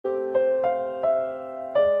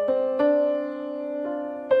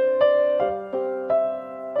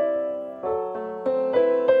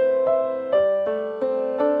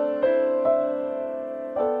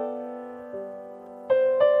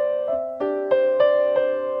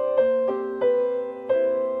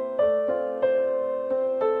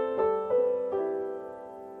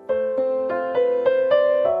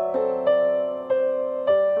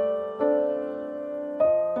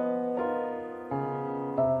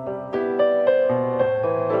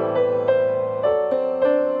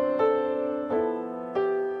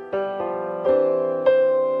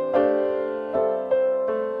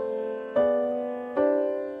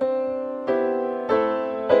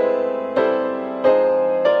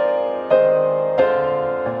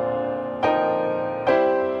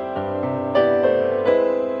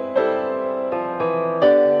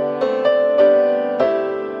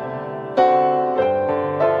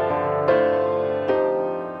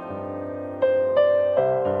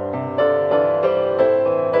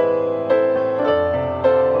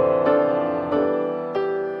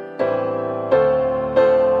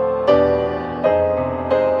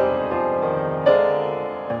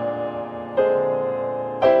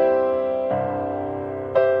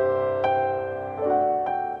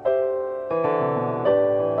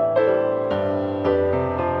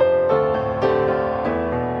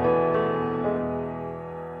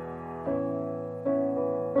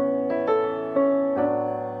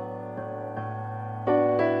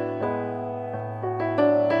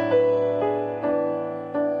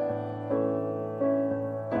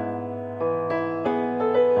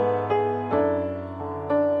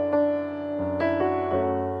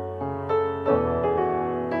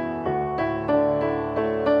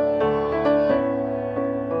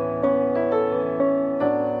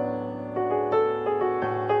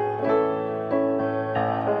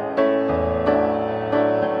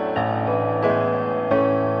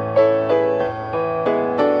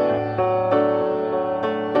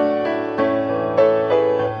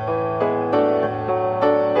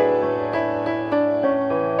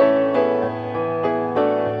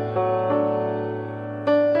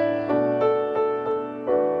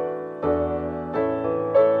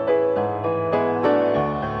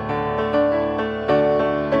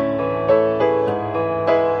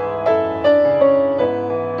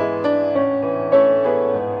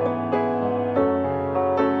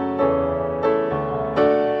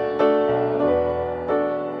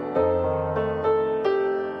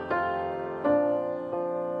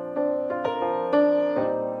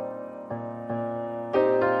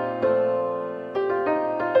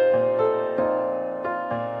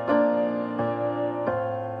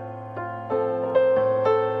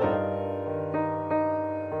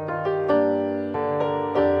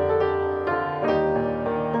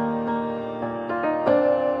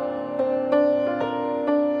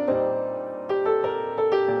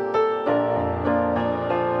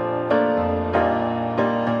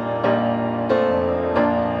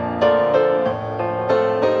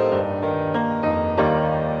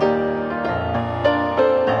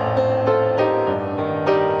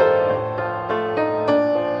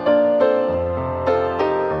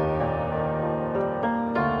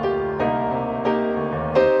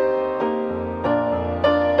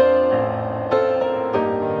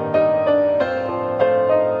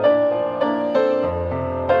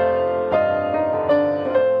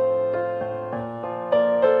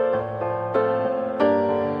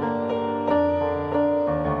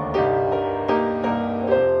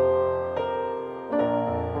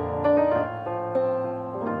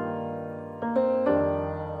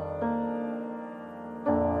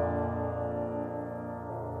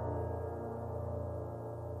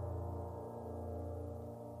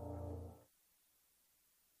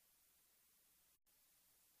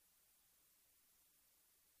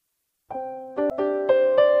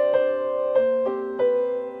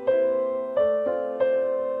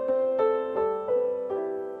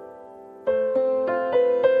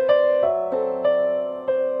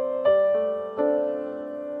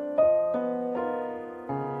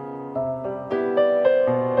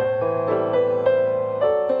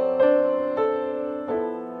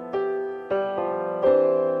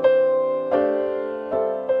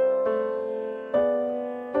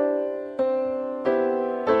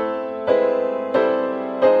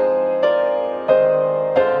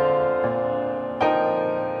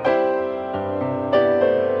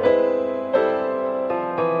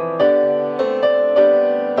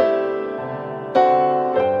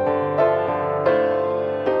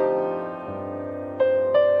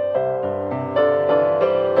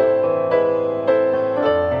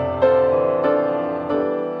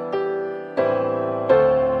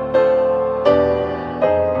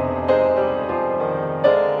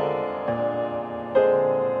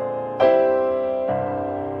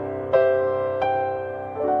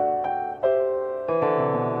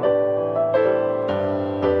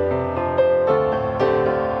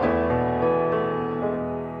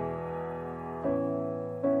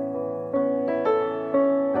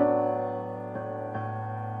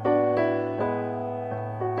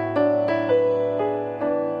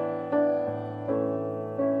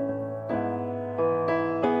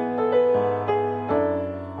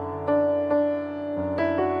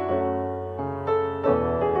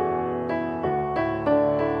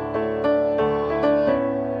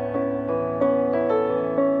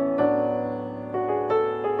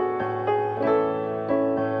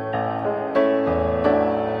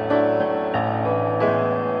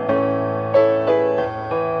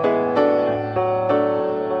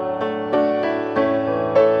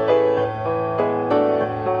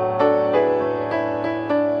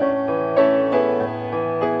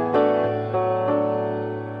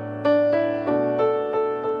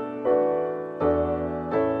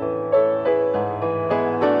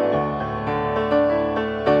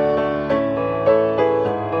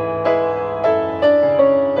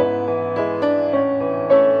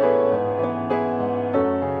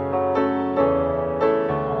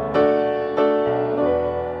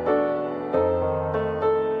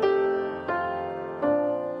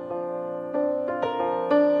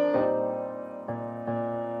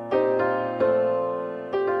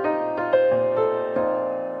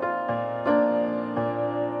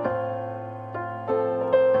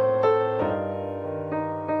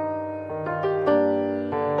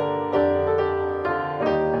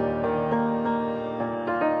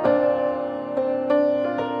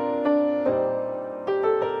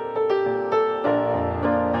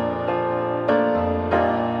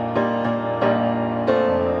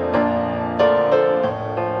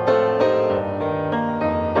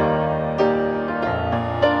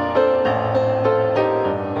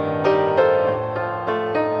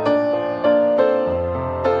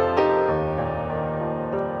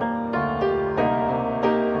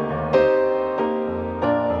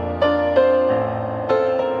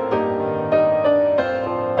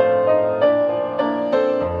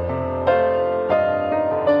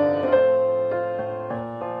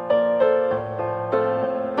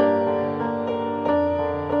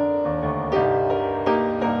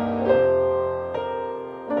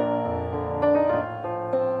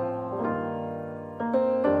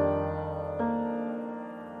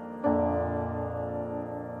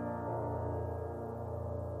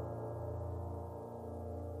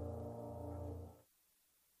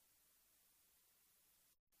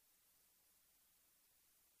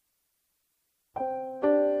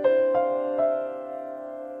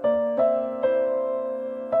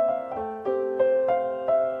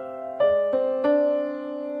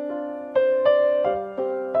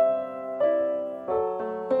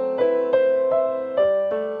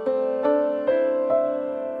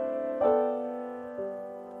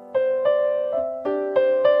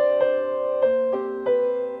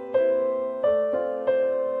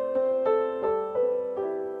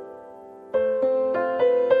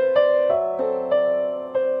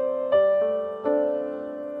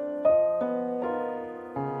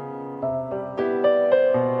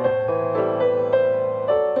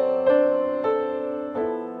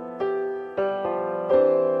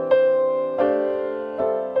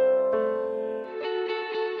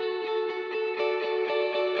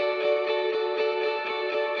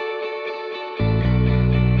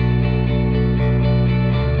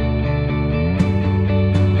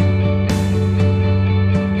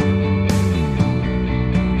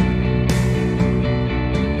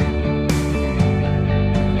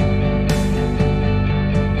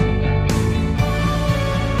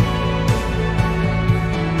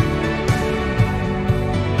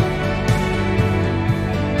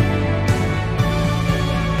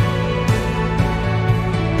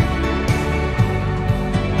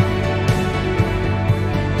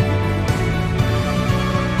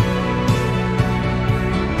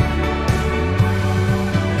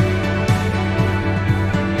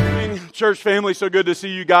church family, so good to see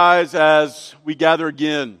you guys as we gather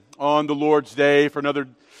again on the Lord's Day for another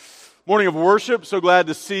morning of worship. So glad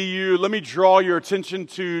to see you. Let me draw your attention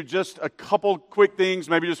to just a couple quick things,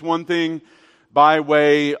 maybe just one thing by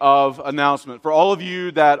way of announcement. For all of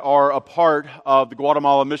you that are a part of the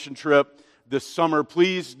Guatemala mission trip this summer,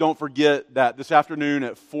 please don't forget that this afternoon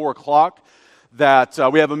at 4 o'clock, that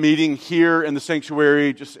we have a meeting here in the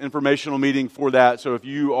sanctuary, just informational meeting for that. So if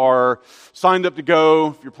you are signed up to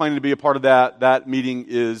go, if you're planning to be a part of that meeting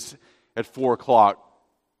is at 4 o'clock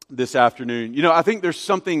this afternoon. You know, I think there's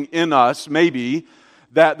something in us, maybe,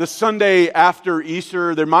 that the Sunday after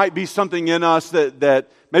Easter, there might be something in us that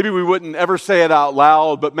maybe we wouldn't ever say it out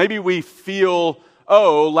loud, but maybe we feel,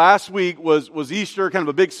 oh, last week was Easter, kind of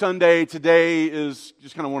a big Sunday. Today is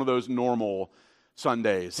just kind of one of those normal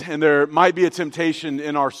Sundays. And there might be a temptation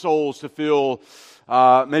in our souls to feel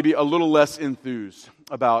maybe a little less enthused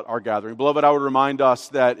about our gathering. Beloved, I would remind us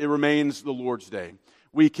that it remains the Lord's Day.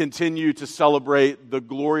 We continue to celebrate the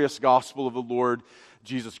glorious gospel of the Lord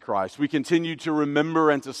Jesus Christ. We continue to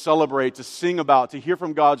remember and to celebrate, to sing about, to hear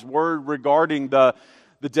from God's word regarding the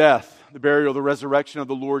death, the burial, the resurrection of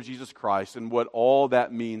the Lord Jesus Christ and what all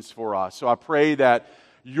that means for us. So I pray that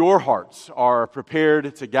your hearts are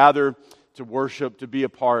prepared to gather, to worship, to be a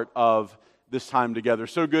part of this time together.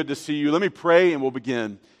 So good to see you. Let me pray and we'll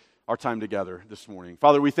begin our time together this morning.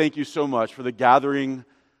 Father, we thank you so much for the gathering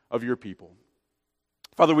of your people.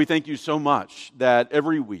 Father, we thank you so much that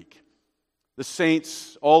every week the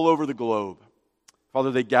saints all over the globe,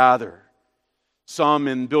 Father, they gather. Some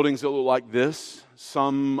in buildings that look like this,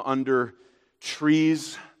 some under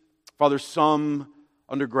trees, Father, some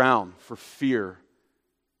underground for fear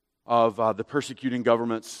of the persecuting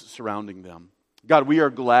governments surrounding them. God, we are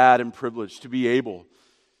glad and privileged to be able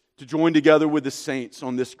to join together with the saints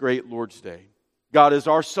on this great Lord's Day. God, as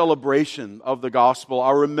our celebration of the gospel,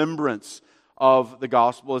 our remembrance of the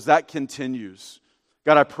gospel, as that continues,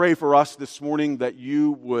 God, I pray for us this morning that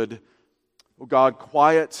you would, oh God,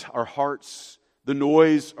 quiet our hearts, the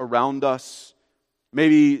noise around us.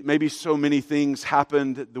 Maybe so many things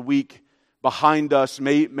happened the week behind us.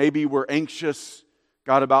 Maybe we're anxious,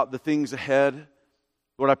 God, about the things ahead.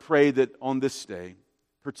 Lord, I pray that on this day,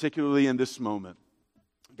 particularly in this moment,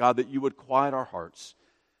 God, that you would quiet our hearts.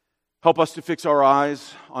 Help us to fix our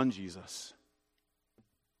eyes on Jesus.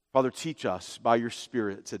 Father, teach us by your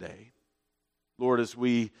Spirit today. Lord, as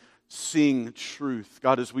we sing truth,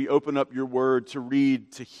 God, as we open up your word to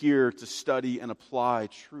read, to hear, to study, and apply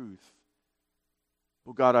truth.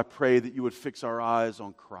 Oh God, I pray that you would fix our eyes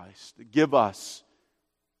on Christ. Give us,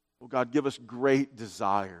 oh God, give us great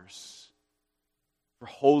desires for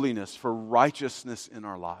holiness, for righteousness in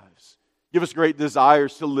our lives. Give us great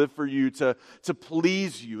desires to live for you, to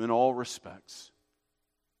please you in all respects.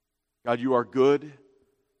 God, you are good,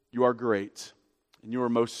 you are great, and you are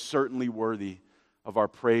most certainly worthy of our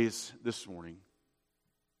praise this morning.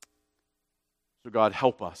 So God,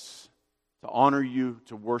 help us to honor you,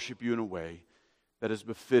 to worship you in a way that is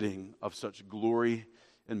befitting of such glory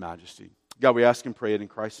and majesty. God, we ask and pray it in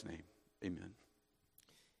Christ's name. Amen.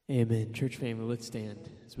 Amen. Church family, let's stand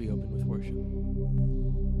as we open with worship.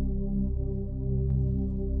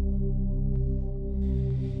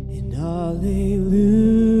 And hallelujah,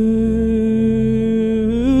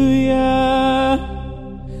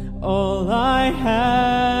 all I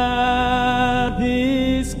have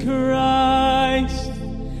is Christ.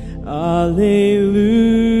 Hallelujah,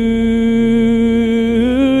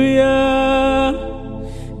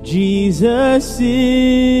 Jesus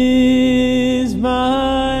is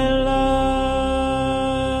my life.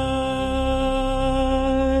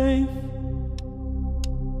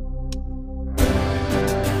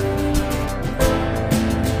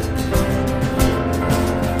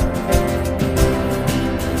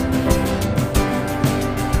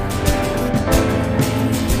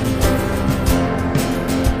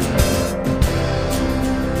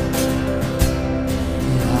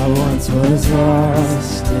 I once was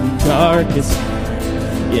lost in darkest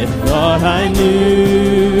night, yet thought I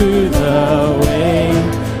knew the way.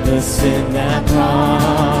 The sin that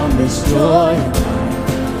promised joy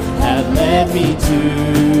had led me to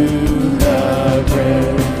the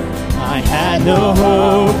grave. I had no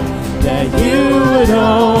hope that you would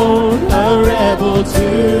own a rebel to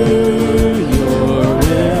your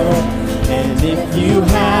will. And if you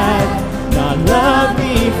had not loved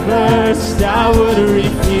me first, I would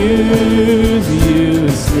refuse you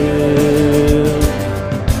still.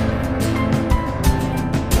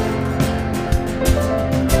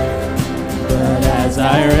 But as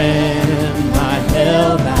I ran my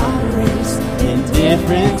hell-bound race,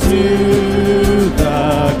 indifferent to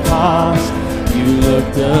the cost, you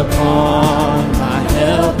looked upon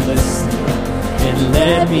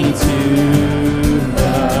led me to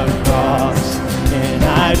the cross, and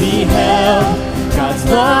I beheld God's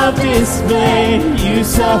love displayed. You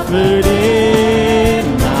suffered in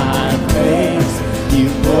my place. You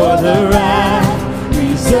bore the wrath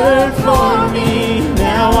reserved for me.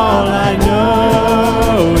 Now all I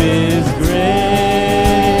know is grace.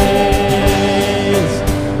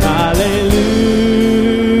 Hallelujah.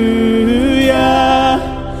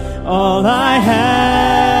 All I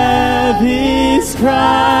have is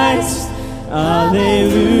Christ. Hallelujah.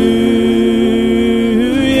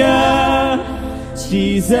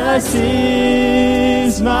 Jesus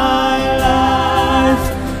is my life.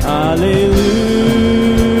 Hallelujah.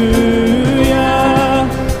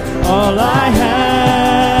 All I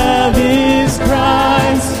have is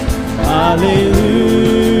Christ. Hallelujah.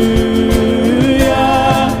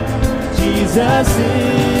 Jesus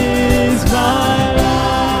is my life.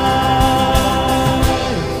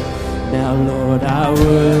 Now, Lord, I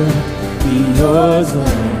would be yours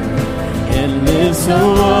alone and live so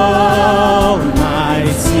all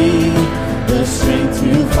might see the strength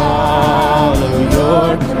to follow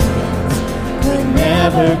your commands could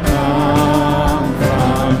never come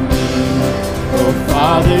from me. Oh,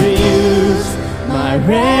 Father, use my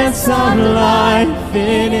ransom life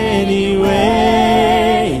in any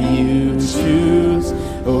way you choose.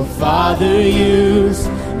 Oh, Father, use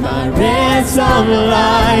my ransom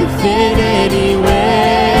life in any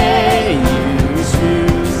way you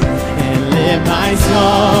choose. And let my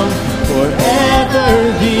song forever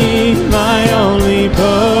be my only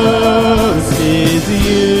boast is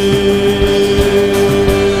you.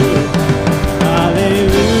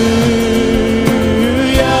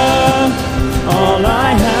 Hallelujah. All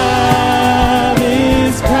I have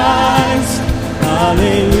is Christ.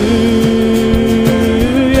 Hallelujah.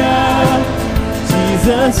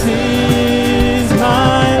 Jesus is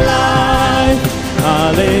my life.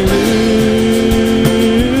 Hallelujah.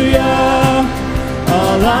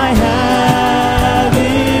 All I have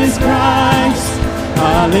is Christ.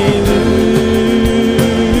 Hallelujah.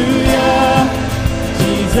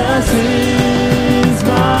 Jesus is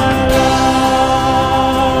my life.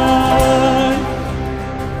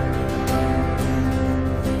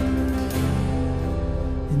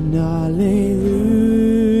 And hallelujah.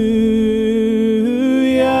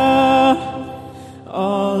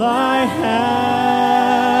 All I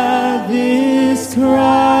have is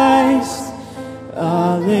Christ.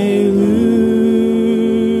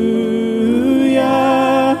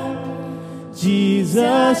 Hallelujah.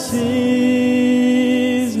 Jesus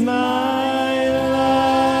is my life.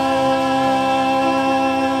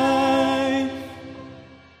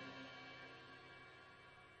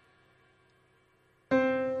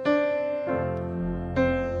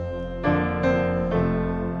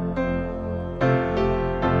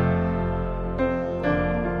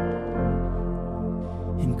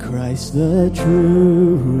 In Christ the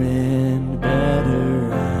true and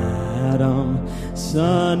better Adam,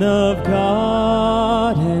 Son of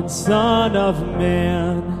God and Son of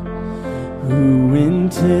Man, who when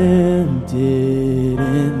tempted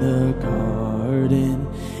in the garden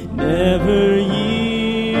never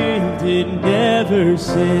yielded, never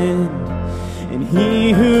sinned, and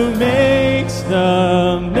he who makes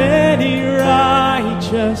the many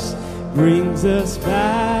righteous brings us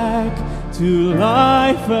back to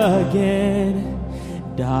life again.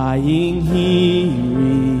 Dying, he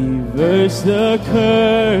reversed the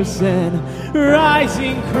curse, and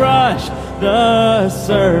rising, crushed the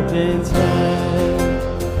serpent's head.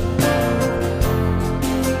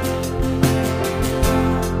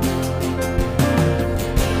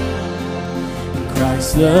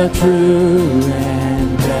 Christ the true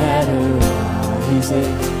and better Isaac,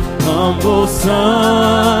 humble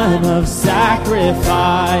son of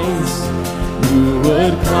sacrifice, who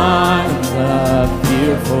would climb the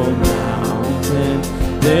fearful mountain,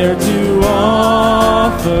 there to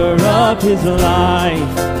offer up his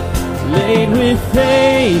life, laid with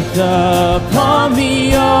faith upon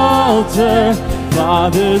the altar,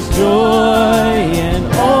 Father's joy and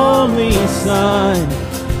only Son,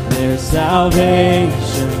 their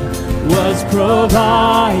salvation was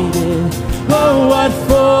provided. Oh, what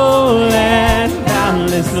full and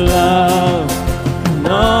boundless love.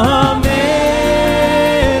 Amen,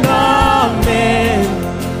 amen,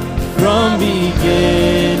 from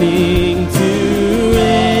beginning to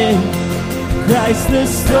end. Christ the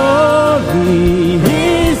story,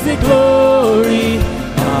 is the glory.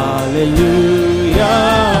 Hallelujah,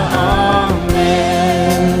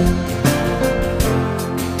 amen.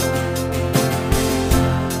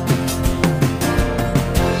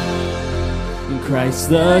 In Christ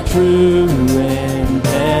the true and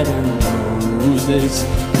better Moses,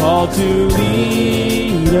 called to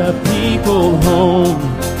lead a people home,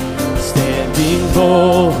 standing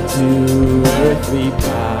bold to earthly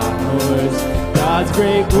powers, God's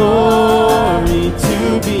great glory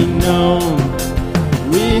to be known.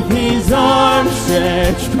 With his arms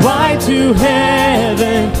stretched wide to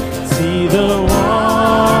heaven, see the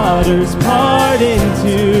waters part in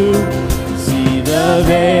two, see the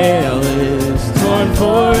veil is torn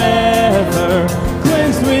forever,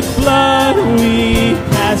 cleansed with blood we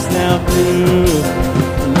pass now through.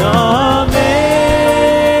 Amen,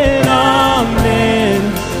 amen,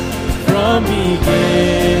 from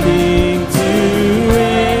beginning to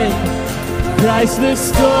end, Christ the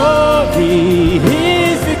story,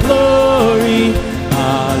 His the glory,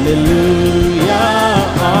 hallelujah,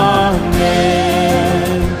 amen.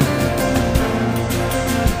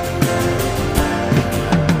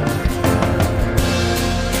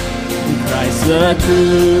 Christ the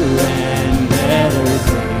true and better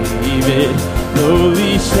David,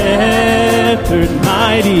 lowly shepherd,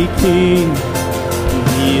 mighty king,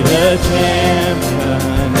 He the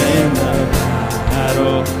champion in the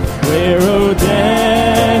battle, where, O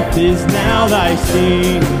death, is now thy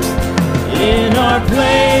sting. In our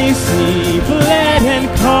place He bled and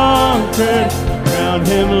conquered, crowned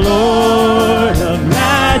Him Lord of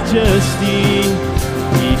majesty.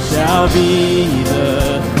 He shall be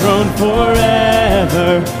the throne forever,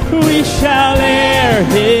 we shall ere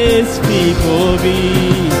His people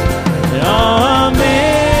be. Amen,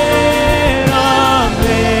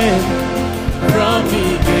 amen, from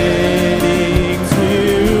beginning to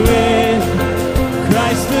end,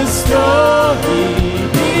 Christ the story,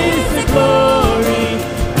 is the glory,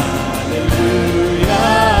 hallelujah,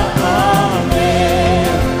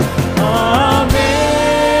 amen, amen,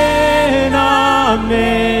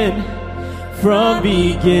 amen, from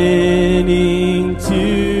beginning to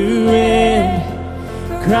end,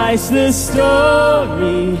 Christ the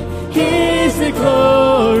story, is the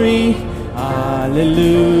glory,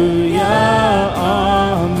 hallelujah,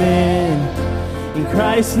 amen. In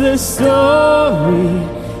Christ the story,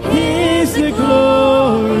 is the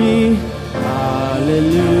glory,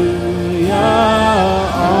 hallelujah,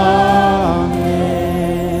 amen.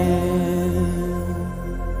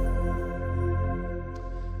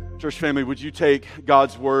 Church family, would you take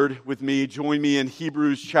God's word with me? Join me in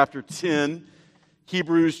Hebrews chapter 10.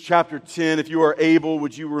 Hebrews chapter 10. If you are able,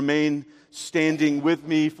 would you remain standing with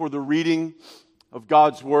me for the reading of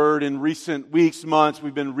God's word? In recent weeks, months,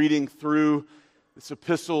 we've been reading through this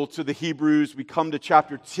epistle to the Hebrews. We come to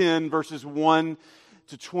chapter 10, verses 1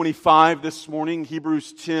 to 25 this morning.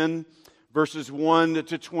 Hebrews 10, verses 1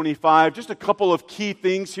 to 25. Just a couple of key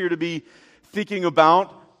things here to be thinking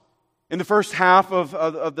about. In the first half of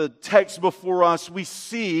the text before us, we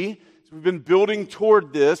see, we've been building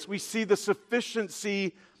toward this, we see the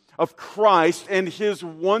sufficiency of Christ and His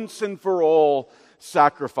once and for all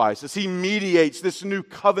sacrifice. As He mediates this new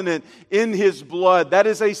covenant in His blood, that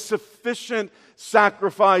is a sufficient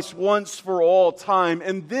sacrifice once for all time.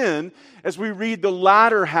 And then, as we read the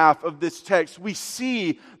latter half of this text, we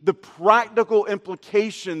see the practical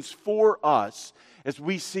implications for us as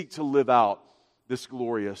we seek to live out this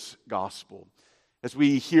glorious gospel. As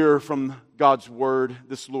we hear from God's word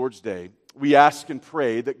this Lord's Day, we ask and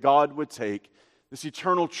pray that God would take this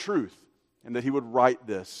eternal truth and that He would write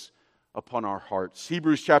this upon our hearts.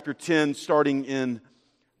 Hebrews chapter 10, starting in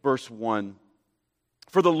verse 1.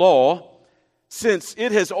 For the law, since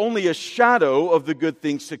it has only a shadow of the good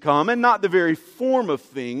things to come and not the very form of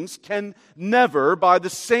things, can never, by the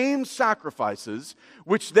same sacrifices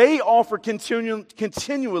which they offer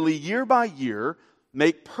continually year by year,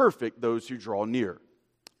 make perfect those who draw near.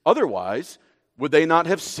 Otherwise, would they not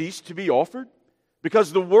have ceased to be offered?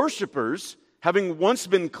 Because the worshipers, having once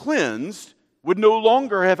been cleansed, would no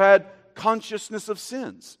longer have had consciousness of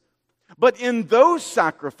sins. But in those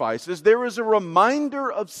sacrifices, there is a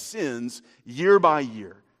reminder of sins year by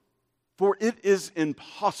year. For it is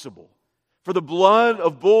impossible for the blood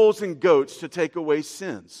of bulls and goats to take away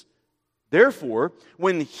sins. Therefore,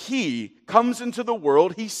 when He comes into the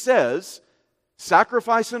world, He says,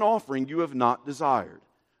 sacrifice and offering you have not desired,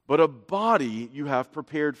 but a body you have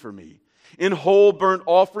prepared for me. In whole burnt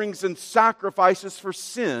offerings and sacrifices for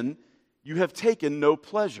sin you have taken no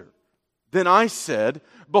pleasure. Then I said,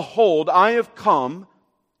 behold, I have come.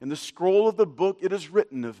 In the scroll of the book it is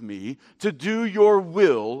written of me, to do your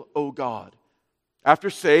will, O God. After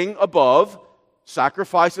saying above,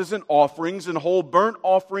 sacrifices and offerings and whole burnt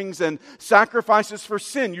offerings and sacrifices for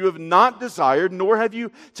sin you have not desired, nor have you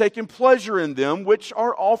taken pleasure in them, which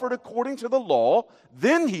are offered according to the law.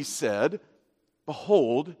 Then He said,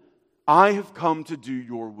 behold, I have come to do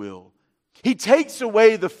your will. He takes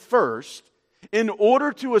away the first in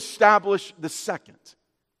order to establish the second.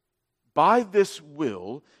 By this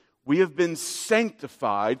will, we have been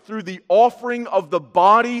sanctified through the offering of the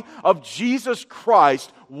body of Jesus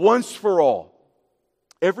Christ once for all.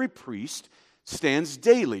 Every priest stands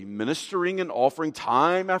daily, ministering and offering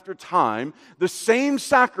time after time the same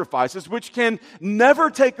sacrifices which can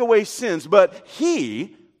never take away sins. But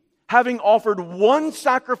he, having offered one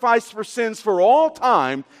sacrifice for sins for all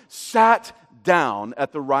time, sat down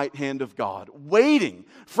at the right hand of God, waiting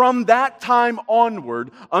from that time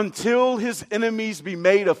onward until his enemies be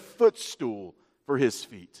made a footstool for his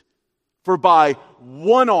feet. For by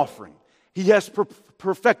one offering he has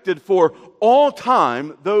perfected for all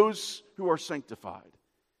time those who are sanctified.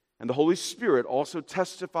 And the Holy Spirit also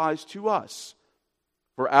testifies to us.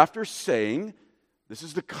 For after saying, "This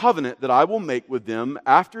is the covenant that I will make with them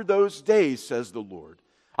after those days, says the Lord.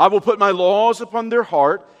 I will put my laws upon their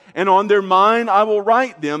heart, and on their mind I will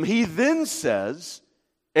write them." He then says,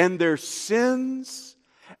 "And their sins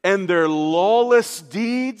and their lawless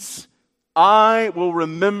deeds I will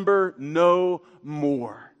remember no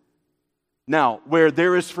more." Now, where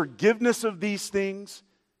there is forgiveness of these things,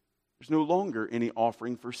 there's no longer any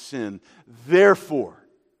offering for sin. Therefore,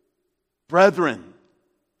 brethren,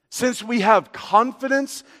 since we have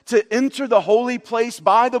confidence to enter the holy place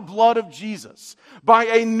by the blood of Jesus, by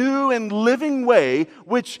a new and living way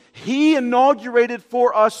which He inaugurated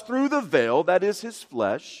for us through the veil, that is His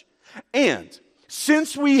flesh, and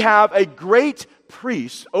since we have a great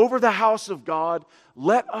priest over the house of God,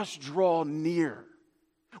 let us draw near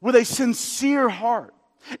with a sincere heart,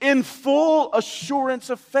 in full assurance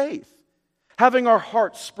of faith, having our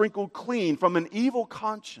hearts sprinkled clean from an evil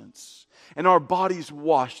conscience and our bodies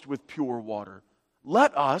washed with pure water.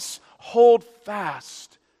 Let us hold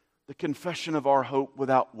fast the confession of our hope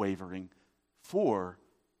without wavering, for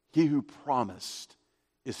He who promised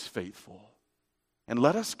is faithful. And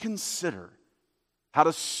let us consider how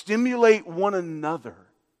to stimulate one another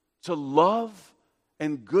to love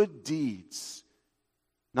and good deeds,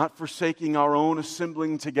 not forsaking our own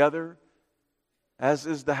assembling together, as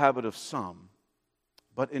is the habit of some,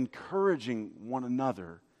 but encouraging one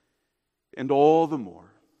another, and all the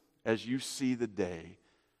more as you see the day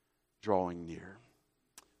drawing near.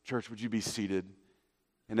 Church, would you be seated?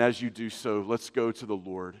 And as you do so, let's go to the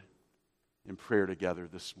Lord in prayer together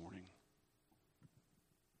this morning.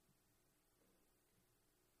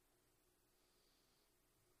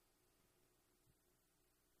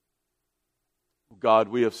 God,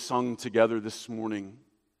 we have sung together this morning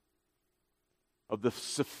of the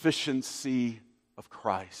sufficiency of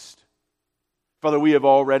Christ. Father, we have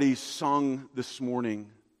already sung this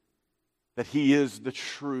morning that He is the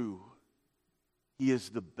true, He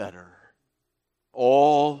is the better.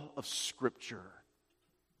 All of Scripture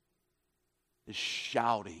is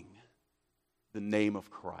shouting the name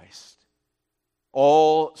of Christ.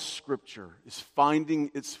 All Scripture is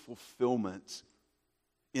finding its fulfillment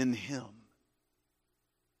in Him.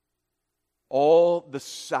 All the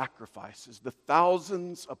sacrifices, the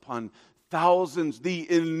thousands upon thousands, the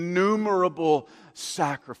innumerable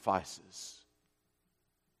sacrifices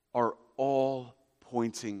are all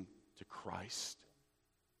pointing to Christ.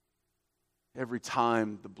 Every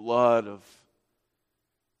time the blood of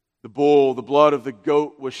the bull, the blood of the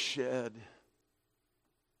goat was shed,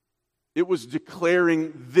 it was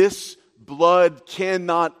declaring this blood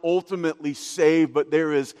cannot ultimately save, but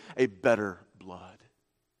there is a better blood.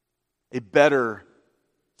 A better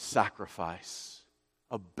sacrifice,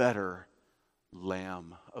 a better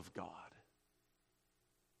Lamb of God.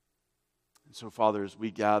 And so, Father, as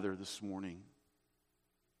we gather this morning,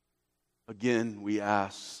 again we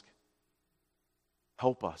ask,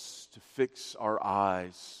 help us to fix our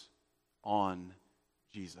eyes on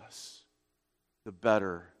Jesus, the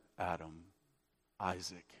better Adam,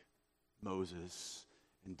 Isaac, Moses,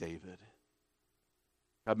 and David.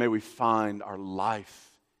 God, may we find our life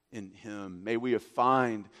in Him. May we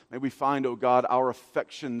find, oh God, our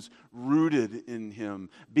affections rooted in Him,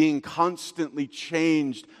 being constantly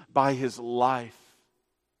changed by His life.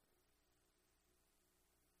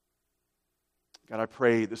 God, I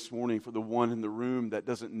pray this morning for the one in the room that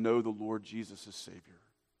doesn't know the Lord Jesus as Savior.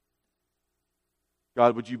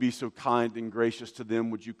 God, would you be so kind and gracious to them?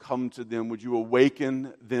 Would you come to them? Would you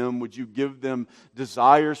awaken them? Would you give them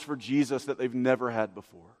desires for Jesus that they've never had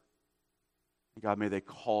before? God, may they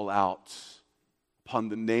call out upon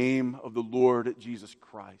the name of the Lord Jesus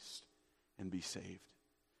Christ and be saved.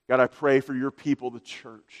 God, I pray for your people, the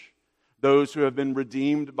church, those who have been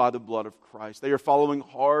redeemed by the blood of Christ. They are following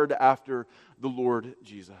hard after the Lord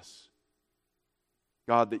Jesus.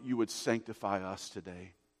 God, that you would sanctify us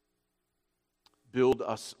today. Build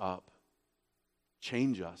us up.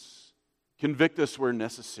 Change us. Convict us where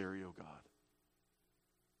necessary, O God.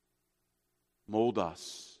 Mold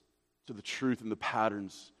us to the truth and the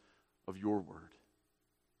patterns of your word.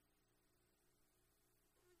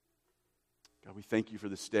 God, we thank you for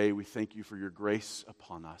this day. We thank you for your grace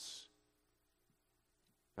upon us.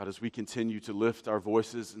 God, as we continue to lift our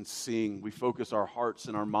voices and sing, we focus our hearts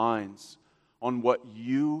and our minds on what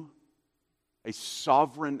you, a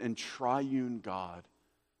sovereign and triune God,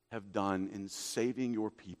 have done in saving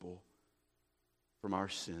your people from our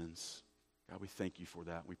sins. God, we thank you for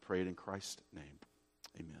that. We pray it in Christ's name.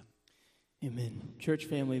 Amen. Amen. Church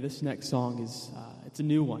family, this next song it's a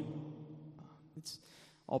new one. It's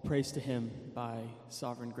All Praise to Him by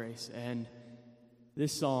Sovereign Grace. And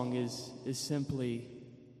this song is simply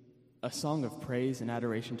a song of praise and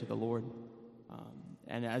adoration to the Lord.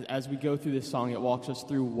 And as we go through this song, it walks us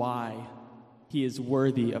through why He is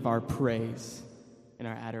worthy of our praise and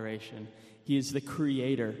our adoration. He is the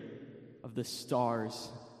creator of the stars.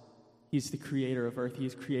 He's the creator of earth. He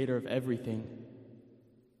is creator of everything,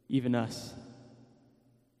 even us.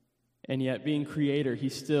 And yet, being creator, He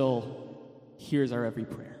still hears our every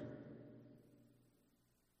prayer.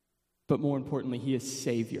 But more importantly, He is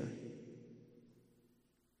Savior.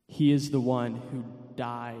 He is the one who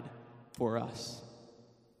died for us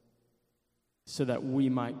so that we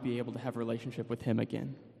might be able to have a relationship with Him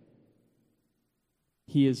again.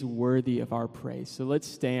 He is worthy of our praise. So let's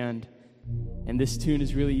stand. And this tune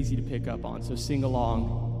is really easy to pick up on. So sing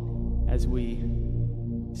along as we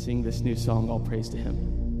sing this new song, All Praise to Him.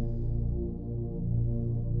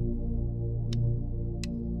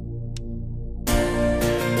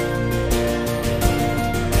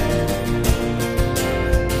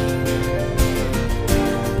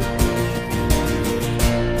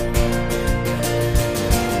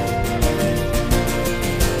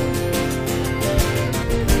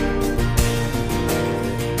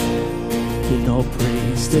 All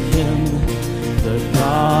praise to Him, the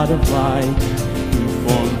God of light, who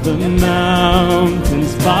formed the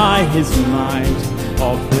mountains by His might.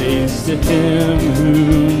 All praise to Him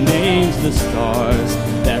who names the stars,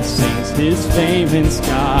 that sings His fame in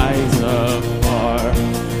skies afar.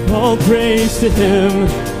 All praise to Him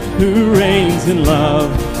who reigns in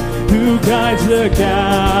love, who guides the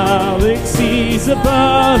galaxies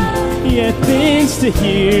above, yet thinks to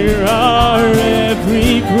hear our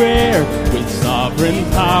every prayer with sovereign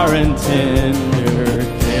power and tender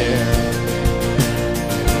care.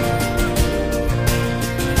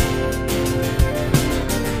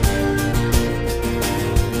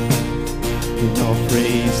 And all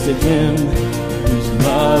praise to Him whose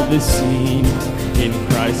love is seen in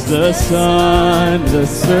Christ the Son, the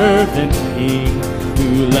servant King,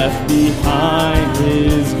 who left behind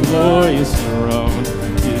His glorious throne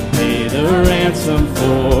to pay the ransom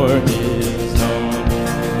for His own.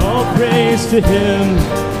 All praise to Him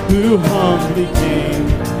who humbly came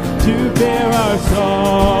to bear our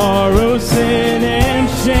sorrow, sin, and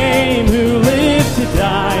shame, who lived to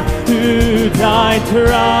die, who died to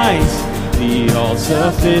rise, the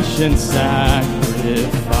all-sufficient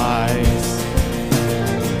sacrifice.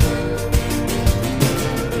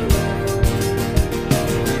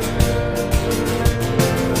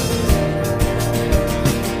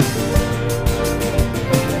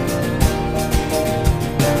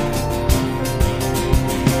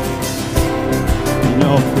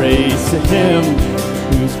 Praise to Him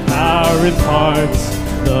whose power imparts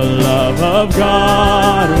the love of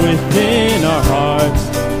God within our hearts,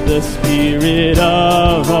 the Spirit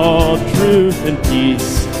of all truth and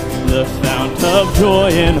peace, the fount of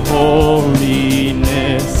joy and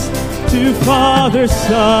holiness. To Father,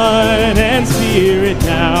 Son, and Spirit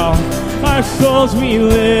now, our souls we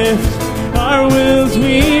lift, our wills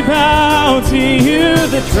we bow to You,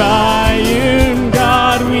 the triune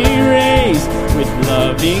God we raise. With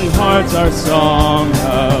loving hearts our song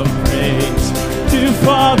of praise. To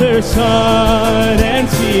Father, Son, and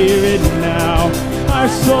Spirit now, our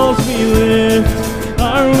souls we lift,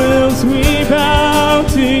 our wills we bow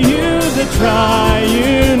to You, the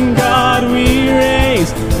triune God we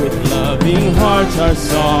raise. With loving hearts our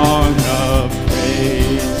song of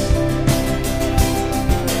praise.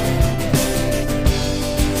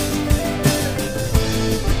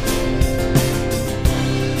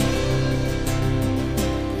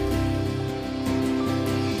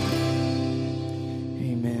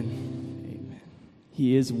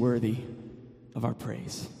 He is worthy of our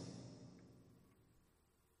praise.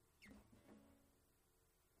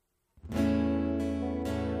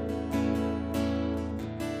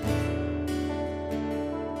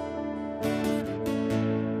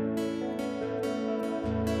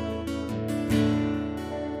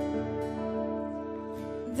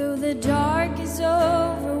 the dark is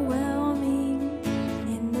overwhelming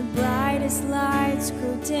and the brightest lights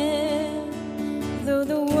grow dim, though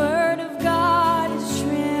the word of God is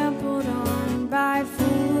trampled on by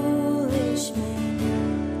foolish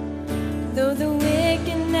men, though the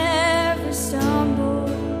wicked never stumble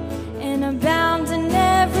and abound in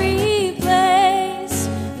every place,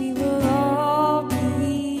 we will all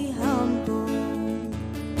be humble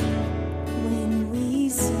when we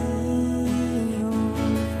see your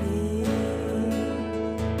face.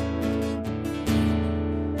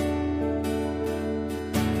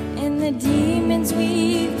 And the demons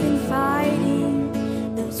we've been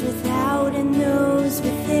fighting, those without and those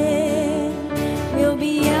within, will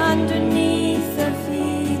be underneath our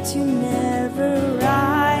feet to never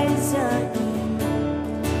rise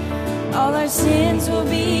again. All our sins will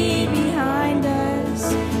be behind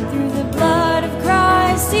us, through the blood of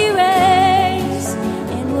Christ erased,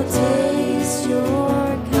 and we'll taste your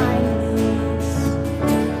kindness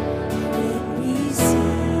when we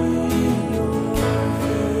see your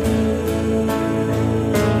face.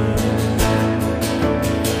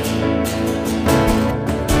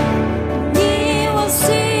 We will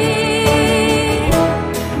see,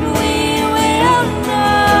 we will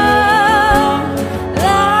know,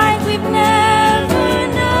 like we've never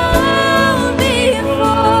known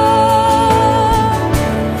before.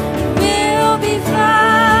 We'll be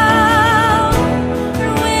found,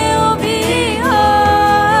 we'll be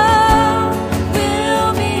whole,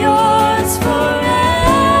 we'll be yours forevermore.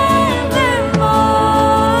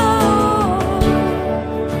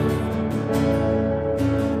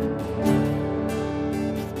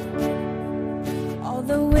 All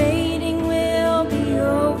the waiting will be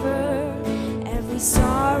over, every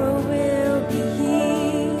sorrow will be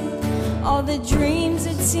healed, all the dreams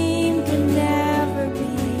that seem could never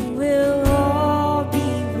be will all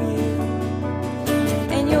be real,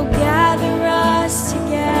 and you'll gather us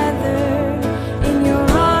together in your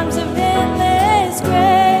arms of endless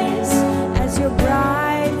grace as your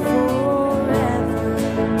bride forever.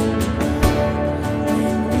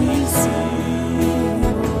 When we see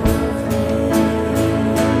your face,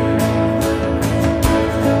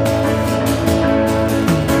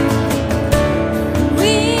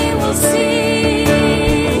 we will see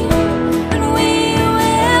and we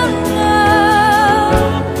will know,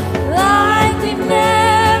 like we've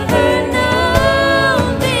never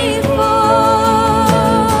known before.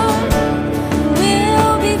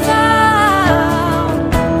 We'll be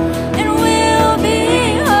found and we'll be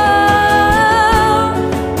whole,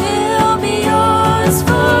 we'll be yours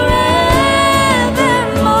forevermore.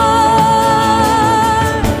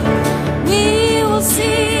 We will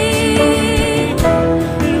see,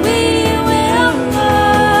 we will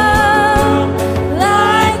know,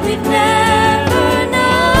 like we've never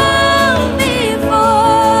known before.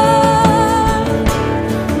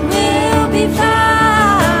 We'll be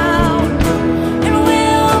found and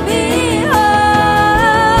we'll be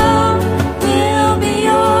whole, we'll be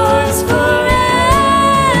yours forevermore.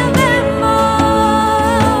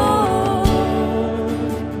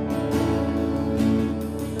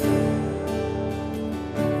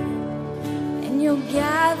 And you'll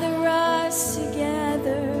gather us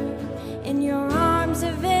together in your arms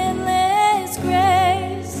of endless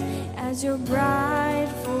grace as your bride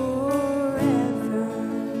forever.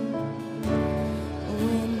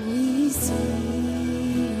 When we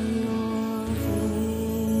see your face.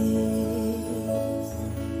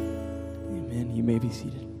 Amen. You may be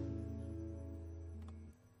seated.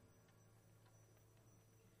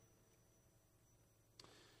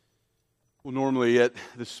 Well, normally at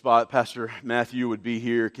this spot, Pastor Matthew would be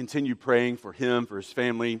here, continue praying for him, for his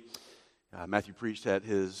family. Matthew preached at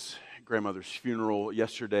his grandmother's funeral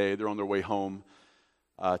yesterday. They're on their way home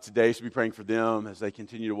today, so be praying for them as they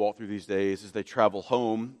continue to walk through these days, as they travel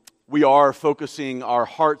home. We are focusing our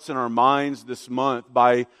hearts and our minds this month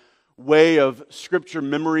by way of scripture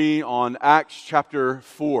memory on Acts chapter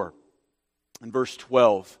 4 and verse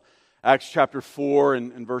 12. Acts chapter 4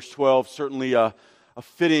 and verse 12, certainly a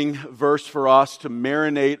fitting verse for us to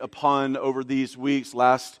marinate upon over these weeks.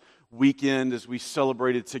 Last weekend, as we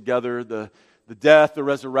celebrated together the death, the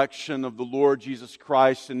resurrection of the Lord Jesus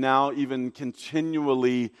Christ, and now even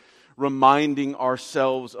continually reminding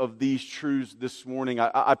ourselves of these truths this morning.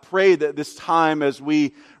 I pray that this time as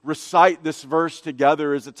we recite this verse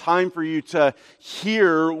together is a time for you to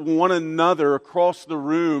hear one another across the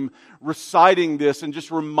room reciting this and just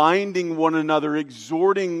reminding one another,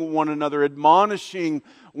 exhorting one another, admonishing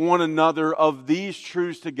one another of these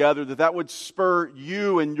truths together, that would spur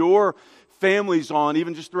you and your families on,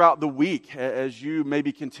 even just throughout the week, as you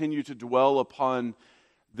maybe continue to dwell upon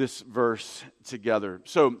this verse together.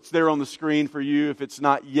 So it's there on the screen for you. If it's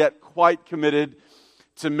not yet quite committed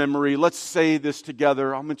to memory, let's say this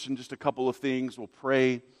together. I'll mention just a couple of things. We'll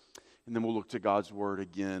pray, and then we'll look to God's Word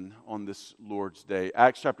again on this Lord's Day.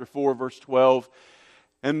 Acts chapter 4, verse 12.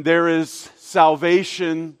 And there is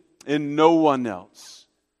salvation in no one else,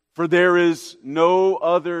 for there is no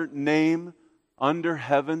other name under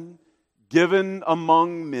heaven given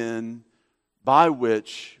among men by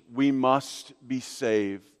which we must be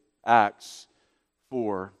saved. Acts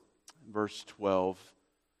 4, verse 12.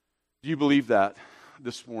 Do you believe that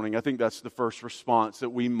this morning? I think that's the first response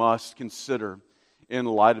that we must consider in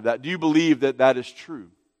light of that. Do you believe that that is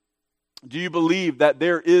true? Do you believe that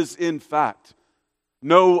there is, in fact,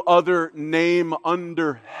 no other name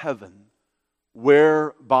under heaven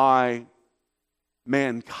whereby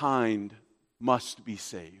mankind must be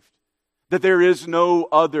saved? That there is no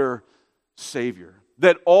other Savior?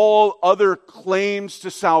 That all other claims to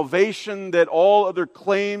salvation, that all other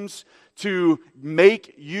claims to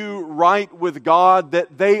make you right with God,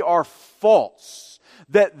 that they are false?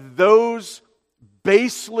 That those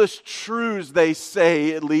baseless truths, they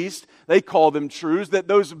say at least, they call them truths, that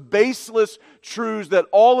those baseless truths, that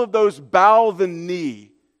all of those bow the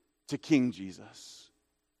knee to King Jesus.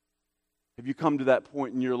 Have you come to that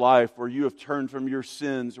point in your life where you have turned from your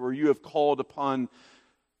sins, where you have called upon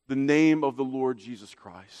the name of the Lord Jesus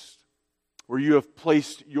Christ, where you have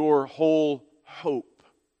placed your whole hope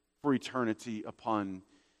for eternity upon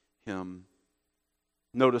Him?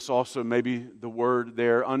 Notice also maybe the word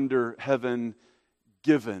there, under heaven,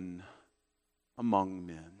 given among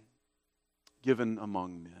men. Given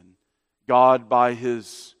among men. God, by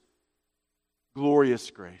His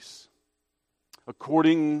glorious grace,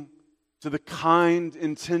 according to the kind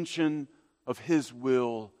intention of His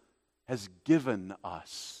will, has given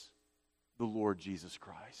us the Lord Jesus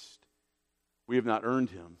Christ. We have not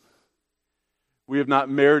earned Him. We have not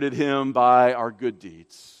merited Him by our good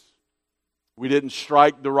deeds. We didn't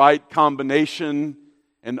strike the right combination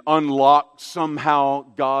and unlock somehow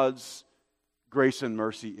God's grace and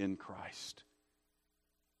mercy in Christ.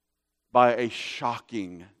 By a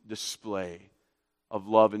shocking display of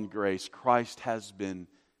love and grace, Christ has been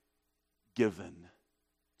given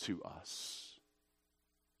to us.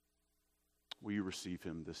 Will you receive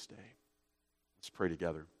Him this day? Let's pray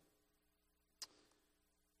together.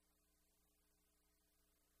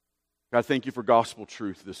 God, thank You for gospel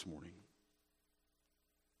truth this morning.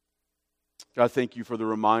 God, thank You for the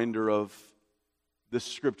reminder of this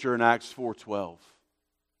scripture in Acts 4:12.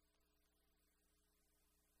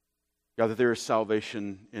 God, that there is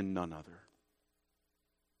salvation in none other.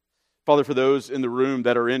 Father, for those in the room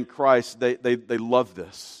that are in Christ, they love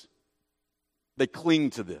this. They cling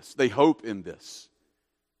to this. They hope in this.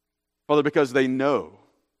 Father, because they know,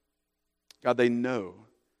 God, they know,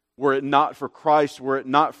 were it not for Christ, were it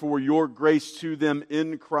not for Your grace to them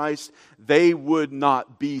in Christ, they would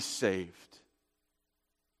not be saved.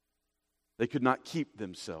 They could not keep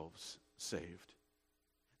themselves saved.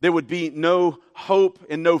 There would be no hope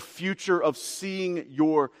and no future of seeing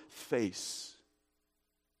Your face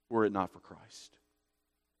were it not for Christ.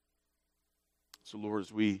 So, Lord,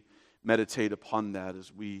 as we meditate upon that,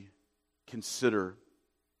 as we consider,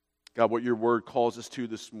 God, what Your Word calls us to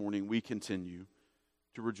this morning, we continue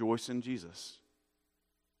to rejoice in Jesus,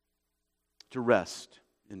 to rest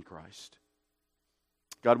in Christ.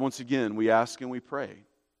 God, once again, we ask and we pray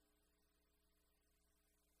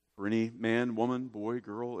for any man, woman, boy,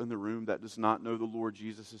 girl in the room that does not know the Lord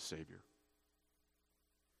Jesus as Savior.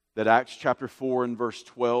 That Acts chapter 4 and verse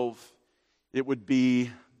 12, it would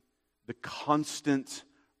be the constant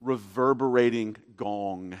reverberating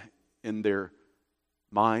gong in their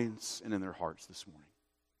minds and in their hearts this morning.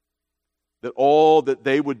 That all that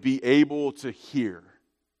they would be able to hear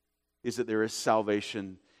is that there is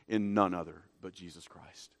salvation in none other but Jesus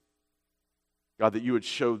Christ. God, that You would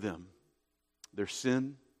show them their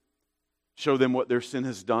sin, show them what their sin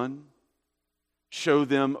has done, show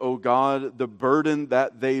them, oh God, the burden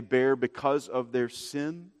that they bear because of their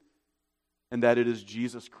sin, and that it is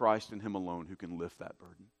Jesus Christ and Him alone who can lift that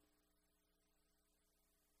burden,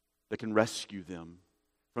 that can rescue them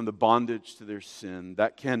from the bondage to their sin,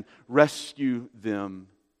 that can rescue them,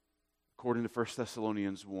 according to 1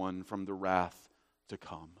 Thessalonians 1, from the wrath to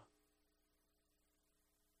come.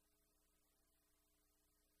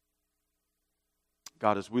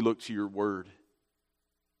 God, as we look to Your Word,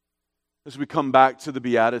 as we come back to the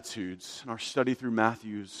Beatitudes and our study through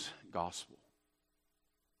Matthew's Gospel,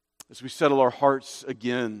 as we settle our hearts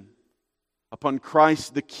again upon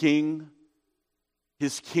Christ the King,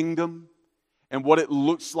 His kingdom, and what it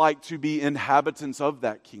looks like to be inhabitants of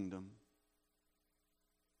that kingdom,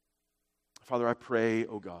 Father, I pray,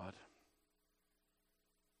 oh God,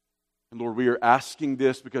 and Lord, we are asking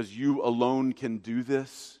this because you alone can do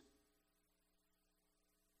this.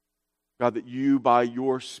 God, that you, by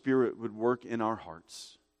your Spirit, would work in our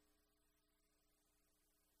hearts.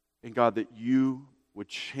 And God, that you would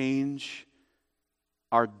change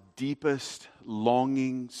our deepest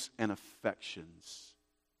longings and affections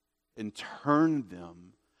and turn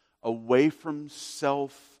them away from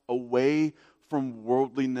self, away from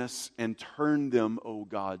worldliness, and turn them, oh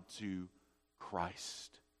God, to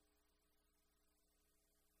Christ.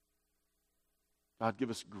 God,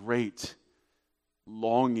 give us great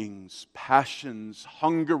longings, passions,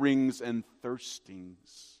 hungerings, and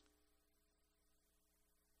thirstings.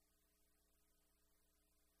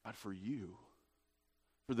 God, for you,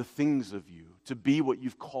 for the things of you, to be what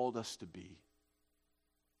you've called us to be.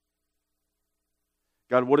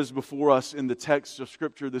 God, what is before us in the text of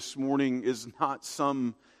Scripture this morning is not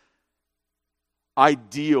some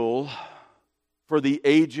ideal for the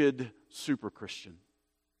aged super Christian.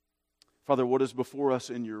 Father, what is before us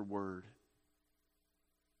in your word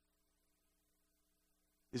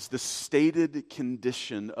is the stated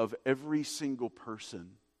condition of every single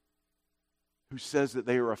person who says that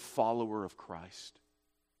they are a follower of Christ.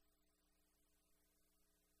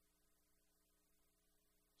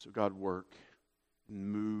 So God, work and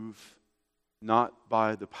move not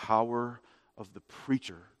by the power of the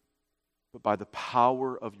preacher, but by the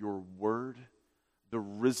power of your word, the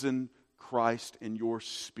risen Christ and your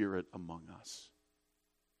Spirit among us.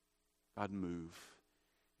 God, move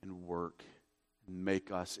and work and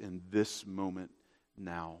make us in this moment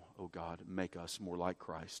now, oh God, make us more like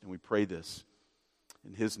Christ. And we pray this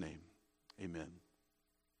in His name. Amen.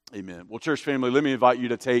 Amen. Well, church family, let me invite you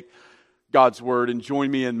to take God's word and join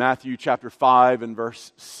me in Matthew chapter 5 and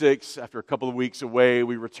verse 6. After a couple of weeks away,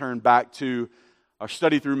 we return back to our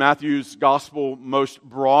study through Matthew's gospel most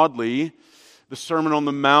broadly, the Sermon on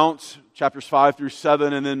the Mount, chapters 5 through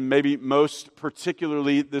 7, and then maybe most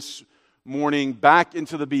particularly this morning back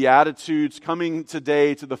into the Beatitudes, coming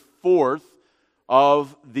today to the fourth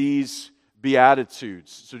of these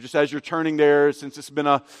Beatitudes. So just as you're turning there, since it's been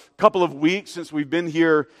a couple of weeks since we've been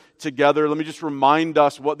here together, let me just remind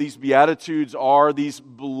us what these Beatitudes are, these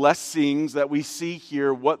blessings that we see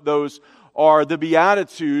here, what those are. The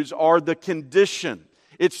Beatitudes are the condition.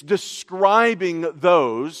 It's describing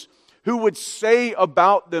those who would say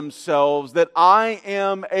about themselves that I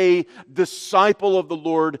am a disciple of the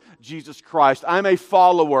Lord Jesus Christ. I'm a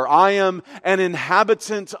follower. I am an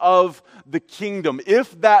inhabitant of the kingdom.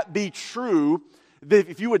 If that be true,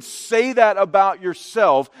 if you would say that about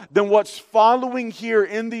yourself, then what's following here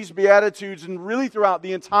in these Beatitudes and really throughout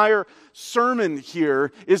the entire sermon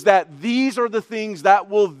here is that these are the things that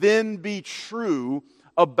will then be true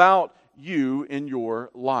about you in your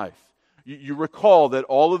life. You recall that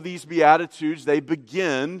all of these Beatitudes, they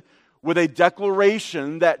begin with a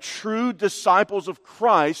declaration that true disciples of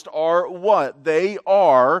Christ are what? They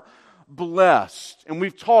are blessed. And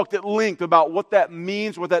we've talked at length about what that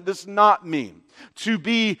means, what that does not mean. To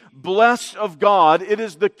be blessed of God, it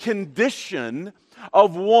is the condition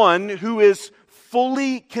of one who is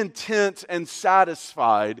fully content and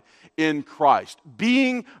satisfied in Christ.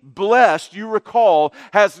 Being blessed, you recall,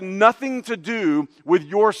 has nothing to do with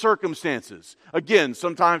your circumstances. Again,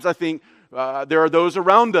 sometimes I think there are those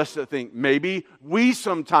around us that think, maybe we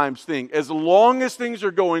sometimes think, as long as things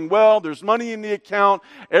are going well, there's money in the account,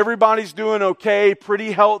 everybody's doing okay,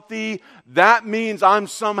 pretty healthy, that means I'm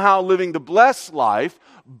somehow living the blessed life.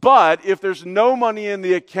 But if there's no money in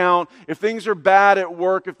the account, if things are bad at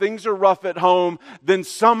work, if things are rough at home, then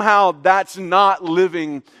somehow that's not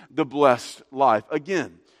living the blessed life.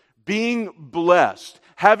 Again, being blessed,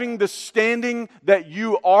 having the standing that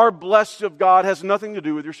you are blessed of God has nothing to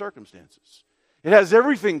do with your circumstances. It has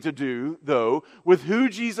everything to do, though, with who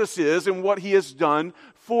Jesus is and what He has done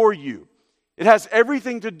for you. It has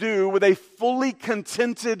everything to do with a fully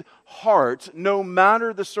contented heart, no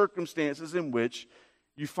matter the circumstances in which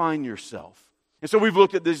you find yourself. And so we've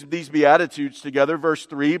looked at these Beatitudes together. Verse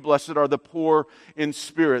 3, blessed are the poor in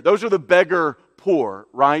spirit. Those are the beggar poor,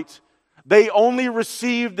 right? They only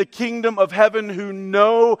receive the kingdom of heaven who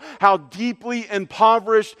know how deeply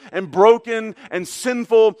impoverished and broken and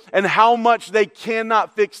sinful and how much they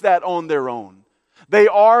cannot fix that on their own. They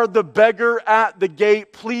are the beggar at the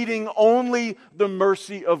gate pleading only the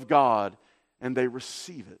mercy of God, and they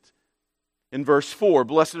receive it. In verse 4,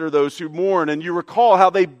 blessed are those who mourn, and you recall how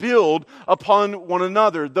they build upon one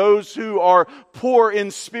another. Those who are poor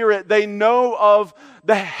in spirit, they know of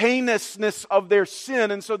the heinousness of their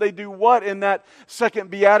sin, and so they do what in that second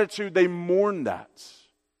beatitude? They mourn that.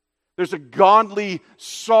 There's a godly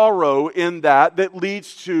sorrow in that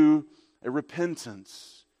leads to a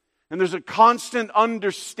repentance. And there's a constant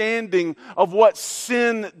understanding of what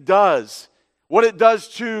sin does, what it does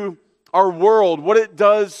to our world, what it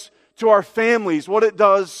does to our families, what it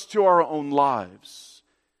does to our own lives.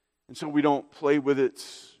 And so we don't play with it,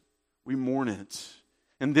 we mourn it.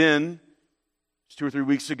 And then, 2 or 3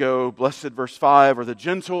 weeks ago, blessed, verse 5, are the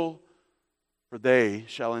gentle, for they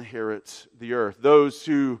shall inherit the earth. Those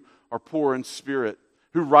who are poor in spirit,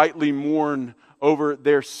 who rightly mourn over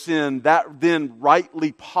their sin, that then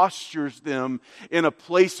rightly postures them in a